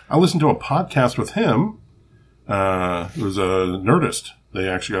 I listened to a podcast with him. It was a Nerdist. They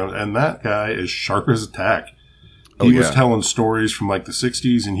actually got, and that guy is sharp as a tack. He was telling stories from like the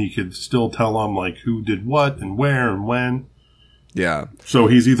 60s, and he could still tell them like who did what and where and when. Yeah. So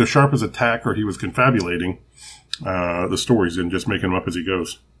he's either sharp as a tack or he was confabulating the stories and just making them up as he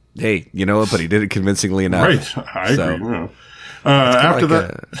goes. Hey, you know what? But he did it convincingly enough. Right. I agree. After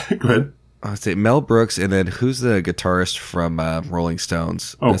that, go ahead. I'd say Mel Brooks, and then who's the guitarist from Rolling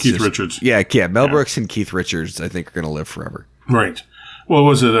Stones? Oh, Keith Richards. Yeah. Mel Brooks and Keith Richards, I think, are going to live forever. Right. Well,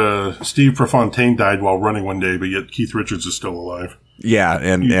 was it Steve Prefontaine died while running one day, but yet Keith Richards is still alive. Yeah,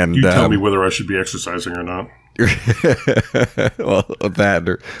 and you tell me whether I should be exercising or not. Well, that,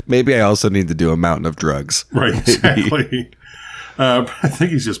 or maybe I also need to do a mountain of drugs. Right, exactly. I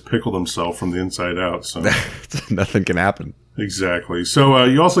think he's just pickled himself from the inside out. So nothing can happen. Exactly. So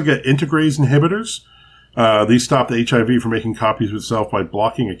you also get integrase inhibitors. These stop the HIV from making copies of itself by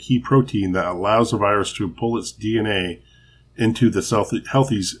blocking a key protein that allows the virus to pull its DNA into the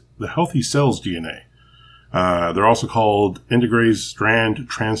healthy cell's DNA. They're also called integrase strand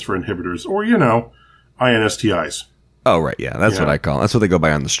transfer inhibitors, or, INSTIs. Oh, right. Yeah, that's what I call them. That's what they go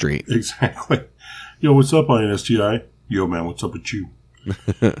by on the street. Exactly. Yo, what's up, INSTI? Yo, man, what's up with you?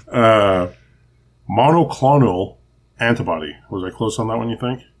 Monoclonal antibody. Was I close on that one, you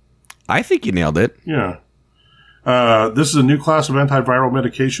think? I think you nailed it. Yeah. This is a new class of antiviral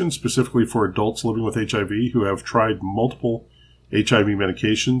medication specifically for adults living with HIV who have tried multiple HIV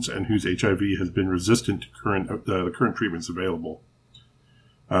medications and whose HIV has been resistant to the current treatments available.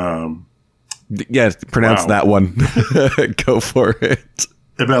 Pronounce that one. Go for it.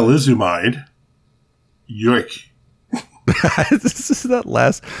 Evolizumab, Yoik. This is that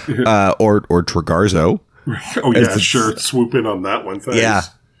last. Or Trogarzo. Oh, yeah, sure. Swoop in on that one. Thanks. Yeah.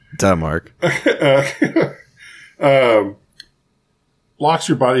 Duh, Mark. Blocks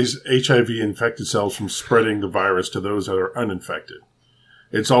your body's HIV-infected cells from spreading the virus to those that are uninfected.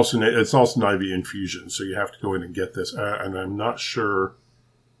 It's also an IV infusion, so you have to go in and get this. And I'm not sure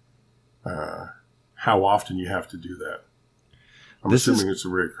how often you have to do that. I'm assuming it's a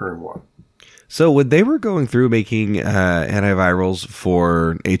recurring one. So when they were going through making antivirals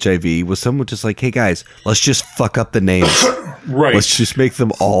for HIV, was someone just like, hey guys, let's just fuck up the names. Right. Let's just make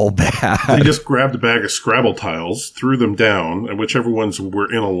them all bad. They just grabbed a bag of Scrabble tiles, threw them down, and whichever ones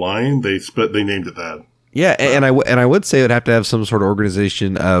were in a line, they named it that. Yeah, and I would say it would have to have some sort of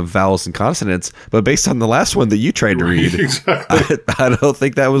organization of vowels and consonants, but based on the last one that you tried to read, exactly. I don't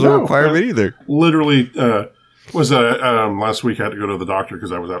think that was a requirement either. Literally, last week I had to go to the doctor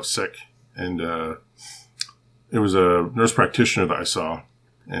because I was out sick, and it was a nurse practitioner that I saw,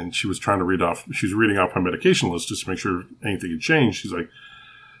 and she was reading off my medication list just to make sure anything had changed. She's like,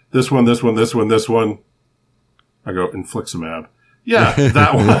 this one. I go, infliximab. Yeah,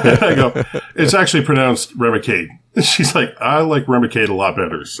 that one. I go, it's actually pronounced Remicade. She's like, I like Remicade a lot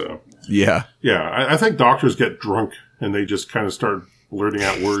better. So yeah. I think doctors get drunk and they just kind of start blurting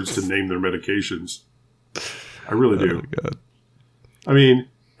out words to name their medications. I really do. Oh my God. I mean,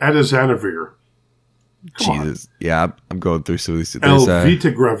 Atazanavir. Jesus. Yeah, I'm going through some of these.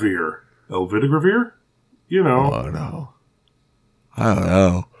 Elvitagravir. Elvitagravir? You know. Oh, no. I don't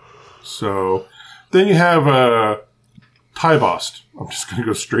know. So then you have Tybost. I'm just going to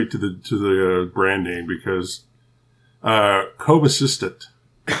go straight to the brand name because cobicistate.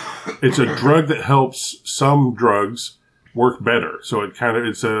 It's a drug that helps some drugs work better. So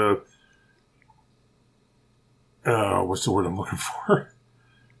it's a what's the word I'm looking for?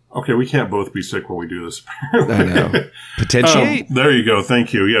 Okay, we can't both be sick when we do this. I know. Potentiate? There you go.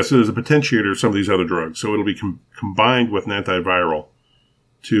 Thank you. Yes, it is a potentiator of some of these other drugs. So it'll be combined with an antiviral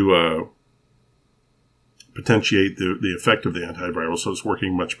to potentiate the effect of the antiviral, so it's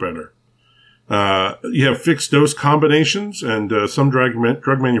working much better. You have fixed dose combinations, and some drug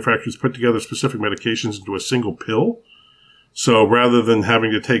manufacturers put together specific medications into a single pill. So rather than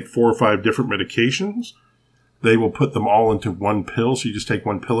having to take 4 or 5 different medications, they will put them all into one pill, so you just take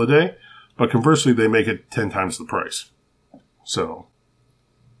one pill a day. But conversely, they make it 10 times the price. So,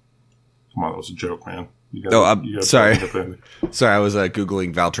 come on, that was a joke, man. I'm sorry. Sorry, I was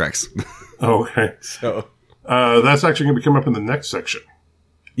Googling Valtrex. Oh, okay. So that's actually going to be coming up in the next section.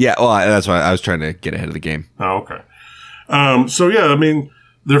 Yeah, well, that's why I was trying to get ahead of the game. Oh, okay. So, yeah, I mean,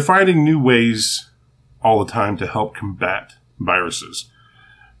 they're finding new ways all the time to help combat viruses.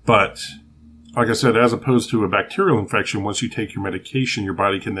 But like I said, as opposed to a bacterial infection, once you take your medication, your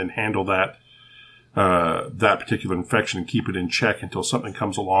body can then handle that particular infection and keep it in check until something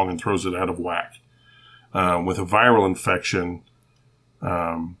comes along and throws it out of whack. With a viral infection,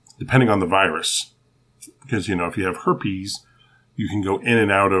 depending on the virus, because, if you have herpes, you can go in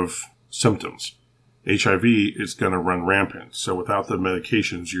and out of symptoms. HIV is going to run rampant. So without the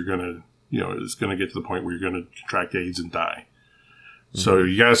medications, you're going to, it's going to get to the point where you're going to contract AIDS and die. So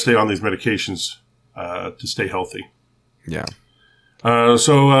you got to stay on these medications to stay healthy. Yeah.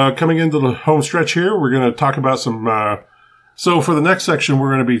 So coming into the home stretch here, we're going to talk about some. So for the next section, we're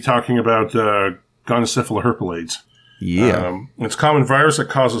going to be talking about gonosyphilia herpes. Yeah. It's a common virus that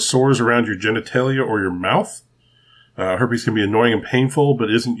causes sores around your genitalia or your mouth. Herpes can be annoying and painful,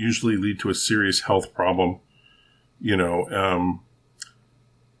 but isn't usually lead to a serious health problem.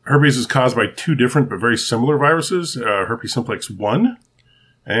 Herpes is caused by 2 different but very similar viruses, herpes simplex 1,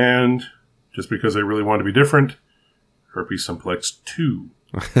 and just because they really want to be different, herpes simplex 2.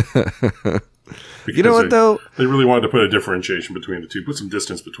 You know what, though? They really wanted to put a differentiation between the two, put some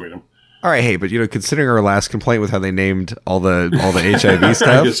distance between them. All right, hey, but considering our last complaint with how they named all the HIV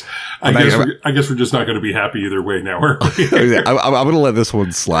stuff, I guess we're just not going to be happy either way now. Are we? I'm going to let this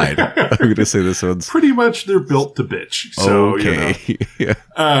one slide. I'm going to say this one's pretty much they're built to bitch. So,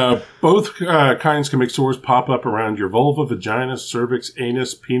 okay. Both kinds can make sores pop up around your vulva, vagina, cervix,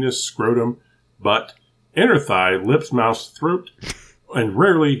 anus, penis, scrotum, butt, inner thigh, lips, mouth, throat, and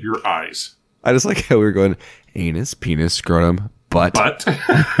rarely your eyes. I just like how we were going anus, penis, scrotum, butt.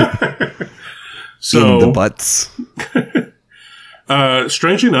 So, in the butts.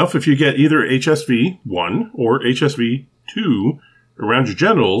 Strangely enough, if you get either HSV-1 or HSV-2 around your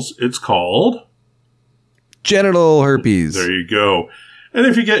genitals, it's called genital herpes. There you go. And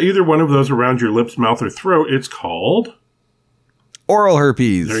if you get either one of those around your lips, mouth, or throat, it's called oral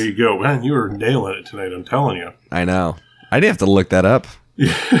herpes. There you go. Man, you are nailing it tonight, I'm telling you. I know. I didn't have to look that up.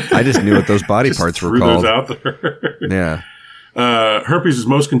 I just knew what those body Just parts were threw called. those out there. Yeah. Herpes is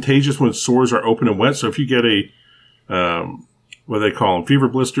most contagious when sores are open and wet. So if you get what they call them, fever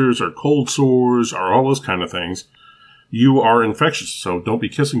blisters or cold sores or all those kind of things, you are infectious. So don't be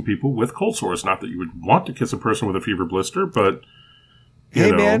kissing people with cold sores. Not that you would want to kiss a person with a fever blister, but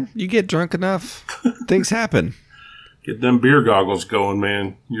Hey, man, you get drunk enough, things happen. Get them beer goggles going,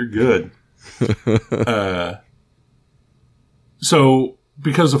 man. You're good. So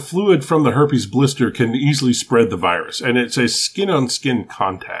because the fluid from the herpes blister can easily spread the virus, and it's a skin-on-skin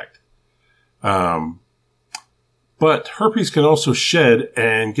contact. But herpes can also shed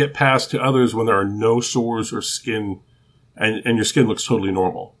and get passed to others when there are no sores or skin, and your skin looks totally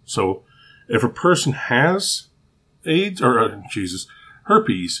normal. So if a person has AIDS, or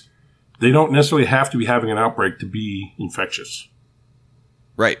herpes, they don't necessarily have to be having an outbreak to be infectious.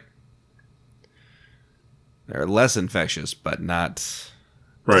 Right. They're less infectious, but not...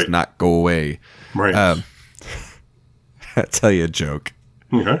 Right. Does not go away. Right. I'll tell you a joke.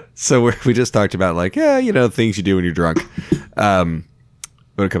 Okay. So we just talked about things you do when you're drunk when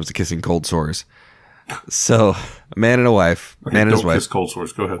it comes to kissing cold sores. So a man and a wife, man and his wife. Kiss cold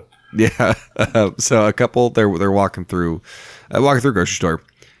sores. Go ahead. Yeah. So a couple, they're walking through a grocery store,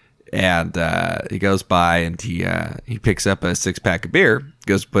 and he goes by and he picks up a 6-pack of beer,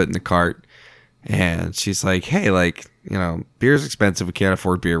 goes to put it in the cart, and she's like, "Hey, beer's expensive. We can't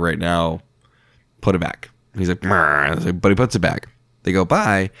afford beer right now. Put it back." He's like, but he puts it back. They go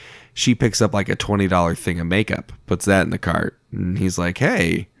by. She picks up like a $20 thing of makeup, puts that in the cart. And he's like,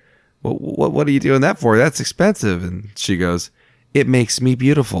 "Hey, what are you doing that for? That's expensive." And she goes, "It makes me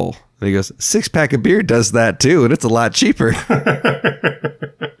beautiful." And he goes, 6-pack of beer does that too, and it's a lot cheaper.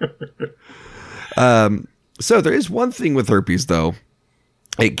 So there is one thing with herpes, though.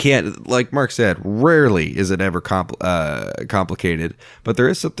 It can't, like Mark said, rarely is it ever complicated, but there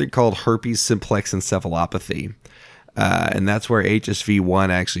is something called herpes simplex encephalopathy, and that's where HSV-1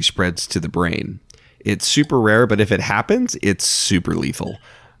 actually spreads to the brain. It's super rare, but if it happens, it's super lethal.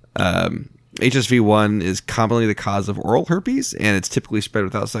 HSV-1 is commonly the cause of oral herpes, and it's typically spread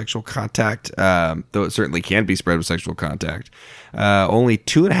without sexual contact, though it certainly can be spread with sexual contact. Only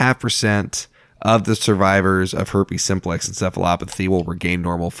 2.5% of the survivors of herpes simplex encephalopathy will regain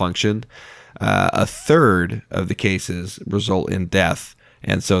normal function. A third of the cases result in death,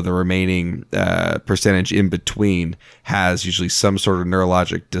 and so the remaining percentage in between has usually some sort of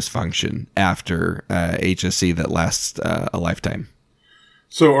neurologic dysfunction after HSC that lasts a lifetime.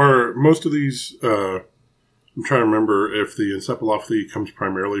 So are most of these, I'm trying to remember if the encephalopathy comes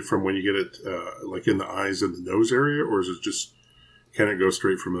primarily from when you get it like in the eyes and the nose area, or is it just, can it go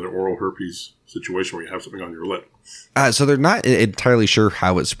straight from an oral herpes situation where you have something on your lip? So they're not entirely sure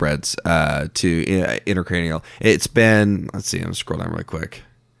how it spreads to intracranial. It's been, let's see, I'm scrolling down really quick.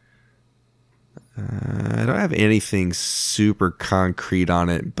 I don't have anything super concrete on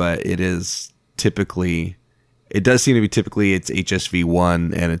it, but it is typically, it does seem to be typically it's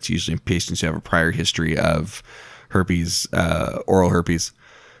HSV-1, and it's usually in patients who have a prior history of herpes, oral herpes.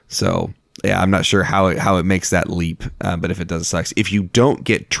 So yeah, I'm not sure how it makes that leap, but if it does, it sucks. If you don't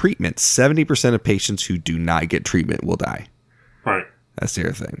get treatment, 70% of patients who do not get treatment will die. Right. That's the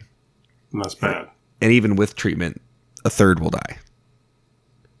other thing. And that's bad. And even with treatment, a third will die.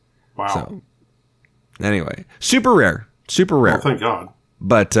 Wow. So anyway, super rare. Well, thank God.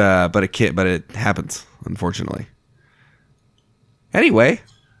 But it happens, unfortunately. Anyway.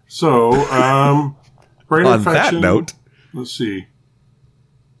 So, brain on infection. that note, let's see.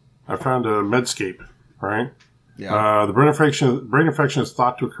 I found a Medscape, right? Yeah. The brain infection is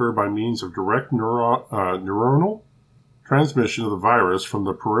thought to occur by means of direct neuronal transmission of the virus from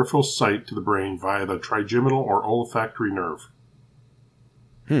the peripheral site to the brain via the trigeminal or olfactory nerve.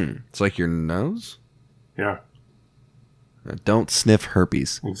 It's like your nose? Yeah. Don't sniff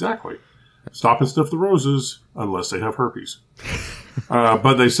herpes. Exactly. Stop and sniff the roses unless they have herpes.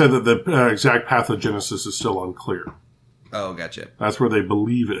 But they said that the exact pathogenesis is still unclear. Oh, gotcha. That's where they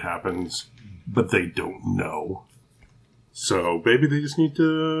believe it happens, but they don't know. So maybe they just need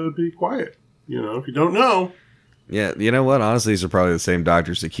to be quiet. If you don't know. Yeah, you know what? Honestly, these are probably the same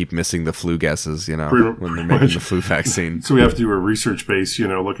doctors that keep missing the flu guesses, when they're making the flu vaccine. So we have to do a research base,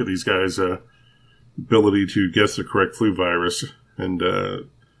 look at these guys' ability to guess the correct flu virus and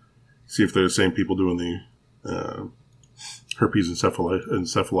see if they're the same people doing the herpes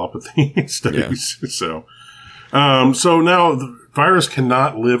encephalopathy studies. Yeah. So now the virus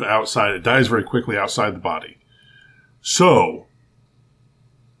cannot live outside. It dies very quickly outside the body. So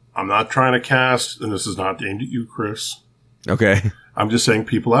I'm not trying to cast, and this is not aimed at you, Chris. Okay. I'm just saying,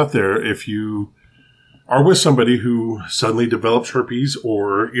 people out there, if you are with somebody who suddenly develops herpes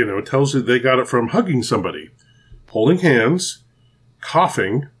or, tells you they got it from hugging somebody, holding hands,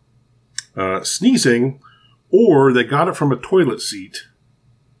 coughing, sneezing, or they got it from a toilet seat,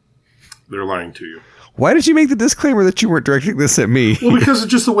 they're lying to you. Why did you make the disclaimer that you weren't directing this at me? Well, because it's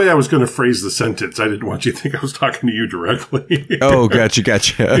just the way I was going to phrase the sentence. I didn't want you to think I was talking to you directly. Oh, gotcha.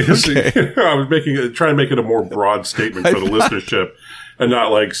 Okay. I was trying to make it a more broad statement for the listenership, and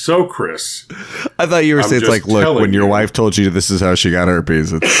not like, so Chris. I thought you were saying it's like, look, when your wife told you this is how she got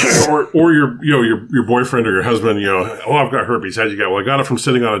herpes, or your boyfriend or your husband, oh, I've got herpes. How'd you get? Well, I got it from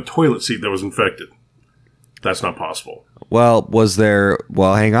sitting on a toilet seat that was infected. That's not possible. Well,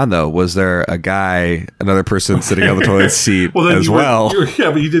 hang on though. Was there another person sitting on the toilet seat as well?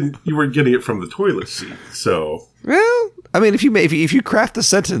 Yeah, but you weren't getting it from the toilet seat. So, well, I mean, if you craft the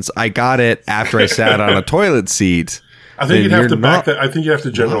sentence, I got it after I sat on a toilet seat. I think you'd have to back that. I think you have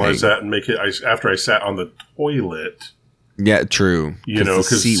to generalize that and make it after I sat on the toilet. Yeah, true.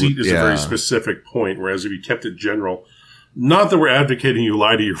 Because seat is a very specific point. Whereas if you kept it general, not that we're advocating you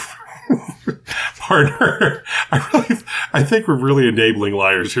lie to your partner. I think we're really enabling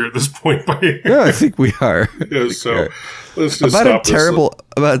liars here at this point. Yeah, I think we are. Yeah, so let's just about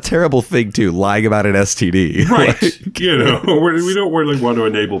a terrible thing too, lying about an STD. Right. We don't really want to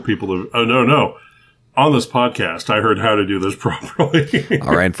enable people to. Oh no. On this podcast, I heard how to do this properly.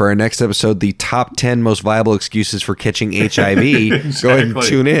 All right, for our next episode, the top 10 most viable excuses for catching HIV. Exactly. Go ahead and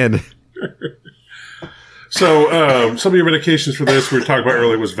tune in. So, some of your medications for this we were talking about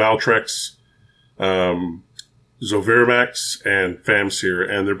earlier was Valtrex, Zovirax, and Famcir,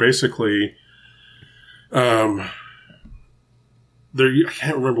 and they're basically, I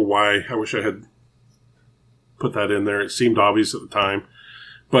can't remember why. I wish I had put that in there. It seemed obvious at the time,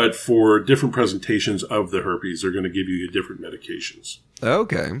 but for different presentations of the herpes, they're going to give you different medications.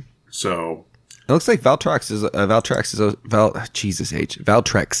 Okay. So it looks like Valtrex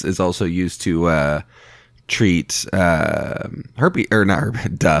is also used to treat herpes, or not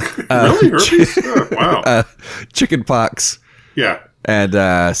herpes, duh. Really? Herpes? Oh, wow. Chicken pox. Yeah. And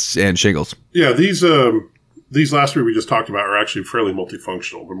shingles. Yeah, these last three we just talked about are actually fairly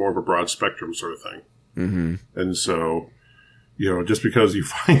multifunctional. They're more of a broad spectrum sort of thing. Mm-hmm. And so, just because you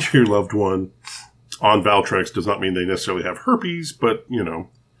find your loved one on Valtrex does not mean they necessarily have herpes, but,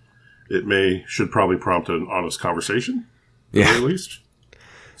 it should probably prompt an honest conversation. Yeah. At least.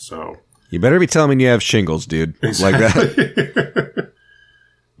 So. You better be telling me you have shingles, dude. Exactly. Like that.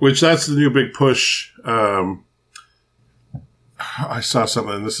 Which that's the new big push. I saw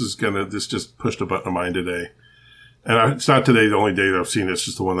something, and this just pushed a button of mine today. And it's not today, the only day that I've seen it. It's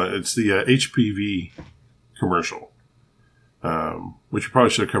just the one it's the HPV commercial. Which we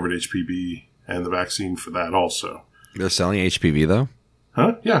probably should have covered HPV and the vaccine for that also. They're selling HPV, though?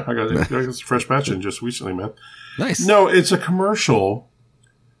 Huh? Yeah, I got a fresh batch in just recently, man. Nice. No, it's a commercial.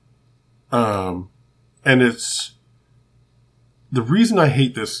 And it's the reason I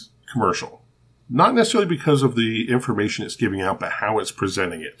hate this commercial, not necessarily because of the information it's giving out, but how it's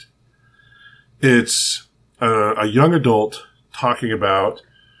presenting it. It's a young adult talking about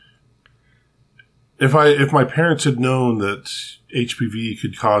if my parents had known that HPV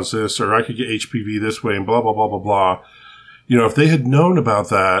could cause this, or I could get HPV this way, and blah blah blah blah blah. If they had known about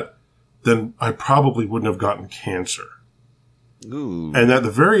that, then I probably wouldn't have gotten cancer. Ooh. And at the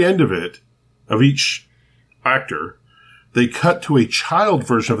very end of each actor, they cut to a child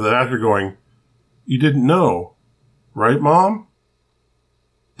version of that actor going, "You didn't know, right, Mom?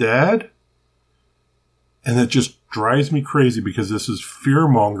 Dad?" And that just drives me crazy because this is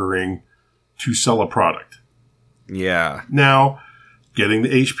fear-mongering to sell a product. Yeah. Now, getting the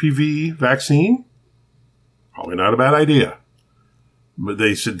HPV vaccine, probably not a bad idea. But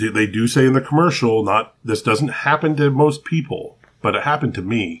they do say in the commercial, this doesn't happen to most people, but it happened to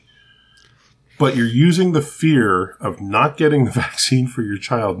me. But you're using the fear of not getting the vaccine for your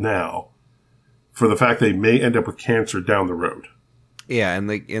child now for the fact they may end up with cancer down the road. Yeah, and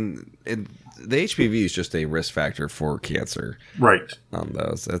the HPV is just a risk factor for cancer. Right. On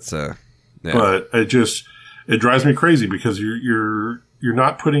those. That's yeah. But it drives me crazy because you're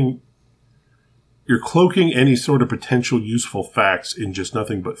not putting, you're cloaking any sort of potential useful facts in just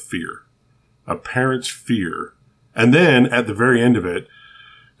nothing but fear. A parent's fear. And then at the very end of it,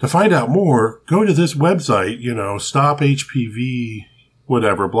 to find out more, go to this website, stop HPV,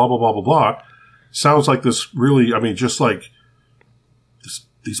 whatever, blah, blah, blah, blah, blah. Sounds like this really, just like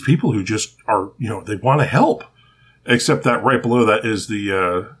these people who just are, they want to help. Except that right below that is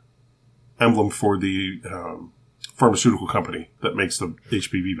the emblem for the pharmaceutical company that makes the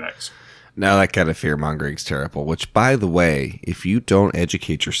HPV vax. Now that kind of fear mongering is terrible, which, by the way, if you don't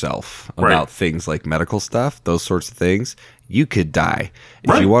educate yourself Right. about things like medical stuff, those sorts of things, you could die. If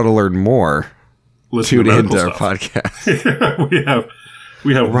Right. you want to learn more, Listen tune to into medical our stuff. podcast.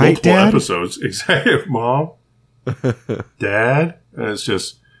 we have Right, multiple Dad? episodes. Exactly, Mom, Dad. And it's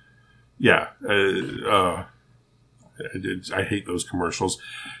just, yeah. I hate those commercials.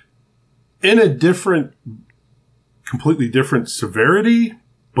 In a completely different severity,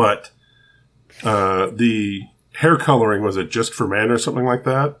 but the hair coloring, was it Just for Men or something like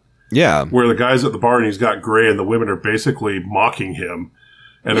that? Yeah. Where the guy's at the bar and he's got gray and the women are basically mocking him.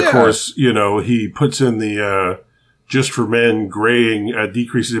 And of Yeah. course, he puts in the Just for Men graying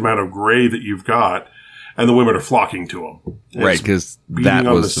decreases the amount of gray that you've got, and the women are flocking to him. And Right, it's because beating that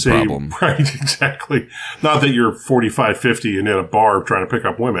on was the problem. Right, exactly. Not that you're 45, 50 and in a bar trying to pick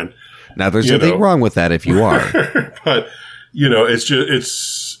up women. Now, there's You nothing know. wrong with that if you are. But,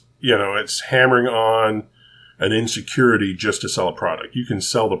 it's hammering on an insecurity just to sell a product. You can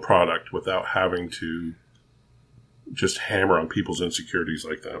sell the product without having to just hammer on people's insecurities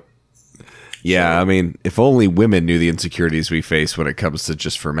like that. Yeah, I mean, if only women knew the insecurities we face when it comes to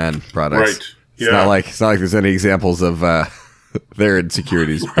Just for Men products. Right. It's Yeah. not like there's any examples of their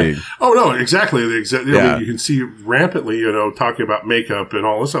insecurities being. Oh, no, exactly. Yeah. You can see rampantly, talking about makeup and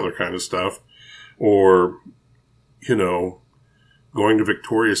all this other kind of stuff. Or, going to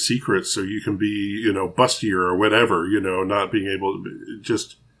Victoria's Secret so you can be, bustier or whatever, not being able to, it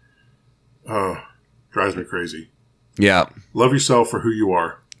just drives me crazy. Yeah. Love yourself for who you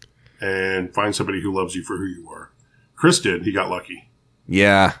are and find somebody who loves you for who you are. Chris did. He got lucky.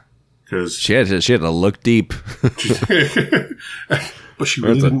 Yeah. Because She had to look deep. but she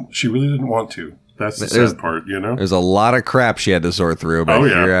really didn't want to. That's the sad part, There's a lot of crap she had to sort through, but Oh,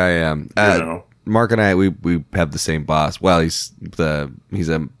 yeah. here I am. Mark and I, we have the same boss. Well, he's a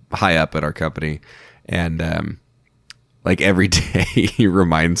high up at our company, and like every day he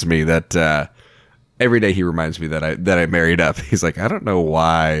reminds me that I married up. He's like, I don't know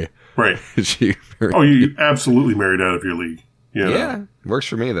why. Right. She married Oh, you absolutely married out of your league. Yeah, works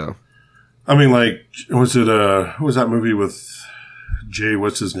for me though. I mean, like, was that movie with Jay,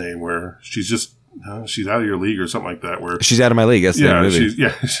 what's his name, where she's out of your league or something like that, where She's out of my league. That's the name of the movie.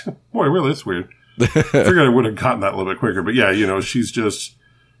 boy, really, that's weird. I figured I would have gotten that a little bit quicker, but yeah, she's just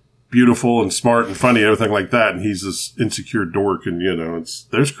beautiful and smart and funny, and everything like that, and he's this insecure dork, and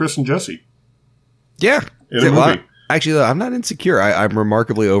there's Chris and Jesse. Yeah. In a movie. Actually, though, I'm not insecure. I'm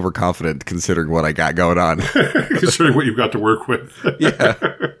remarkably overconfident considering what I got going on. Considering what you've got to work with. Yeah.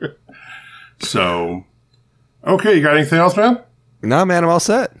 So, okay, you got anything else, man? No, man, I'm all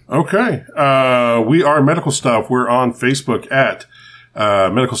set. Okay. We are Medical Stuff. We're on Facebook at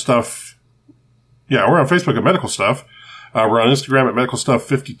Medical Stuff. Yeah, we're on Facebook at Medical Stuff. We're on Instagram at Medical Stuff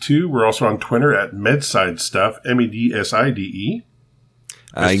 52. We're also on Twitter at Medside Stuff, MEDSIDE. You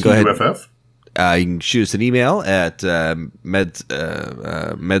can go ahead. STUFF. You can shoot us an email at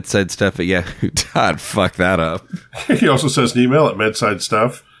medsidestuff at yahoo. Fuck that up. He also says an email at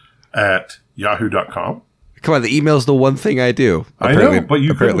medsidestuff at yahoo.com. Come on, the email's the one thing I do. I know, but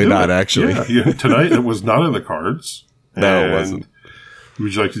you apparently couldn't do not it. actually. Yeah, tonight it was not in the cards. No, it And wasn't.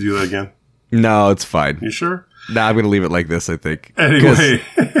 Would you like to do that again? No, it's fine. You sure? No, I'm going to leave it like this, I think. Anyway.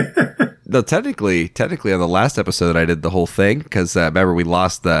 No, technically on the last episode, I did the whole thing because remember we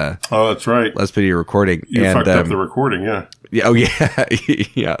lost the Oh, that's right. last video recording. You and, fucked up the recording, yeah. Yeah, oh yeah,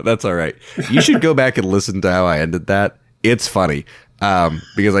 yeah. That's all right. You should go back and listen to how I ended that. It's funny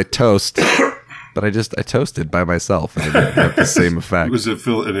because I toast, but I toasted by myself and it didn't have the same effect. Was it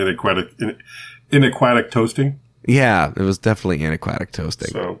Phil an inaquatic toasting? Yeah, it was definitely anaquatic toasting.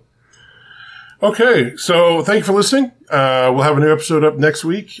 So, okay. So thank you for listening. We'll have a new episode up next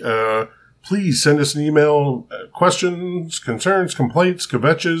week. Please send us an email, questions, concerns, complaints,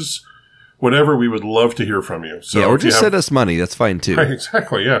 kvetches, whatever. We would love to hear from you. So yeah, or if you just send us money. That's fine too. Right,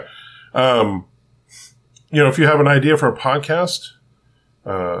 exactly. Yeah. If you have an idea for a podcast,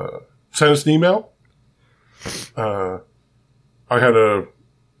 send us an email. I had a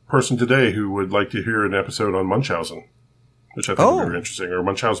person today who would like to hear an episode on Munchausen, which I think would be very interesting, or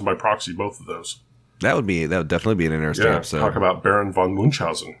Munchausen by proxy, both of those. That would definitely be an interesting Yeah, episode. talk about Baron von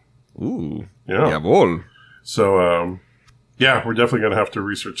Munchausen. Ooh, Yeah. jawohl. So, we're definitely going to have to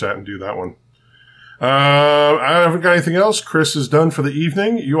research that and do that one. I haven't got anything else. Chris is done for the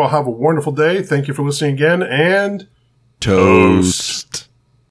evening. You all have a wonderful day. Thank you for listening again, and Toast.